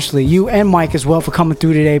 seriously, you and Mike as well, for coming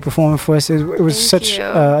through today, performing for us. It was such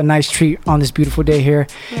a nice treat on this beautiful day here.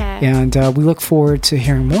 Yeah. And we look forward to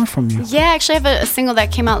hearing more from you. Yeah, actually I have a single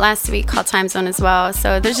that came out last week called Time Zone as well.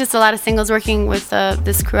 So there's just a lot of singles working with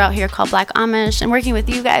this crew out here called Black Amish, and working with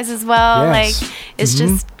you guys as well. Yes. Like, it's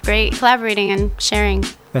just great collaborating and sharing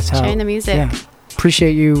the music. Yeah.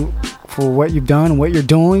 Appreciate you for what you've done and what you're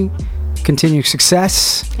doing. continued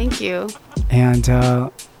success. Thank you. And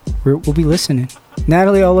we'll be listening.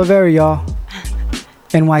 Natalie Oliveri, y'all.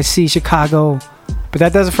 NYC, Chicago. But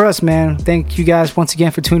that does it for us, man. Thank you guys once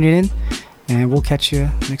again for tuning in. And we'll catch you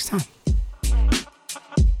next time.